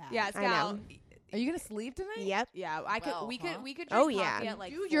 so bad. Yeah, I Scout. know. Are you gonna sleep tonight? Yep. Yeah, I could. Well, We huh? could. We could. Oh, Drink yeah. coffee at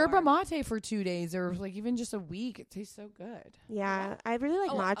like Do 4. yerba mate for 2 days or like even just a week. It tastes so good. Yeah, I really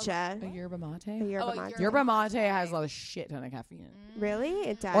like Oh, matcha. A yerba mate? A yerba Oh, mate. Yerba mate has a shit ton of caffeine in it. Really?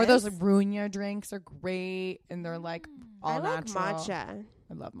 It does. Or those Runya drinks are great and they're like all I like natural. matcha.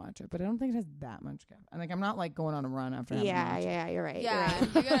 I love matcha, but I don't think it has that much caffeine. Like I'm not like going on a run after having Yeah, matcha. yeah, you're right. Yeah, You're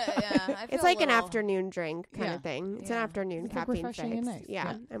right. you gotta, yeah. I It's feel like a an little- afternoon drink kind Yeah. of thing. It's an Yeah. afternoon It's like caffeine refreshing fix. and nice.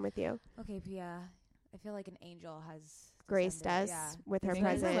 Yeah, Yeah. I'm with you. Okay, Pia. I feel like an angel has Graced us descended. with her Thank you for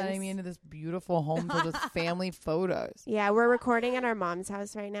presence. letting me into this beautiful home filled with family photos. Yeah, we're recording at our mom's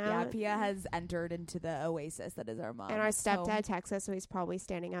house right now. Yeah, Pia has entered into the oasis that is our mom. And our stepdad texts us, so he's probably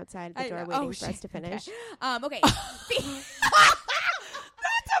standing outside the I door know. waiting Oh, for us shit. to finish. Okay.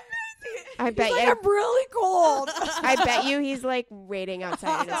 I bet Like, you. I'm really cold. I bet you he's like waiting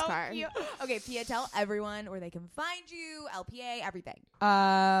outside in his So car. cute. Okay, Pia, tell everyone where they can find you, LPA, everything.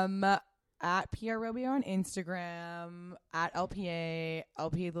 At P. Arrobio on Instagram, at LPA,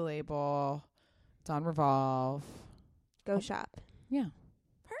 LPA the label. It's on Revolve. Go shop. Yeah.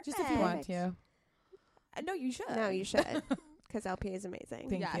 Just if you want to. No, you should. No, you should, because LP is amazing.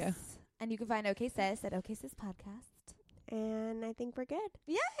 Thank yes. you. And you can find OK Sis at OK Sis Podcast. And I think we're good.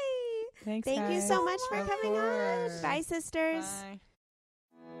 Yay! Thanks, Thank you guys. so much for Of coming on. course. Bye, sisters. Bye.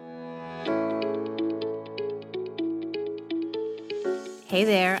 Hey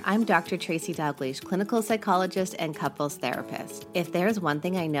there, I'm Dr. Tracy Dalgleish, clinical psychologist and couples therapist. If there's one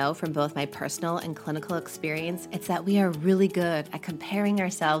thing I know from both my personal and clinical experience, it's that we are really good at comparing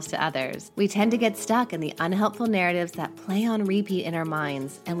ourselves to others. We tend to get stuck in the unhelpful narratives that play on repeat in our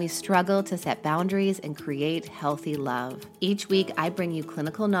minds, and we struggle to set boundaries and create healthy love. Each week, I bring you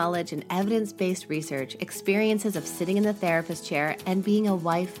clinical knowledge and evidence-based research, experiences of sitting in the therapist chair, and being a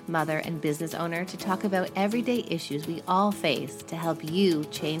wife, mother, and business owner to talk about everyday issues we all face to help you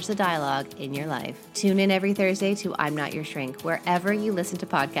change the dialogue in your life. Tune in every Thursday to I'm Not Your Shrink, wherever you listen to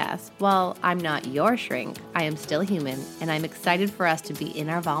podcasts. While I'm not your shrink, I am still human, and I'm excited for us to be in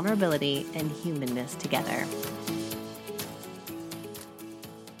our vulnerability and humanness together.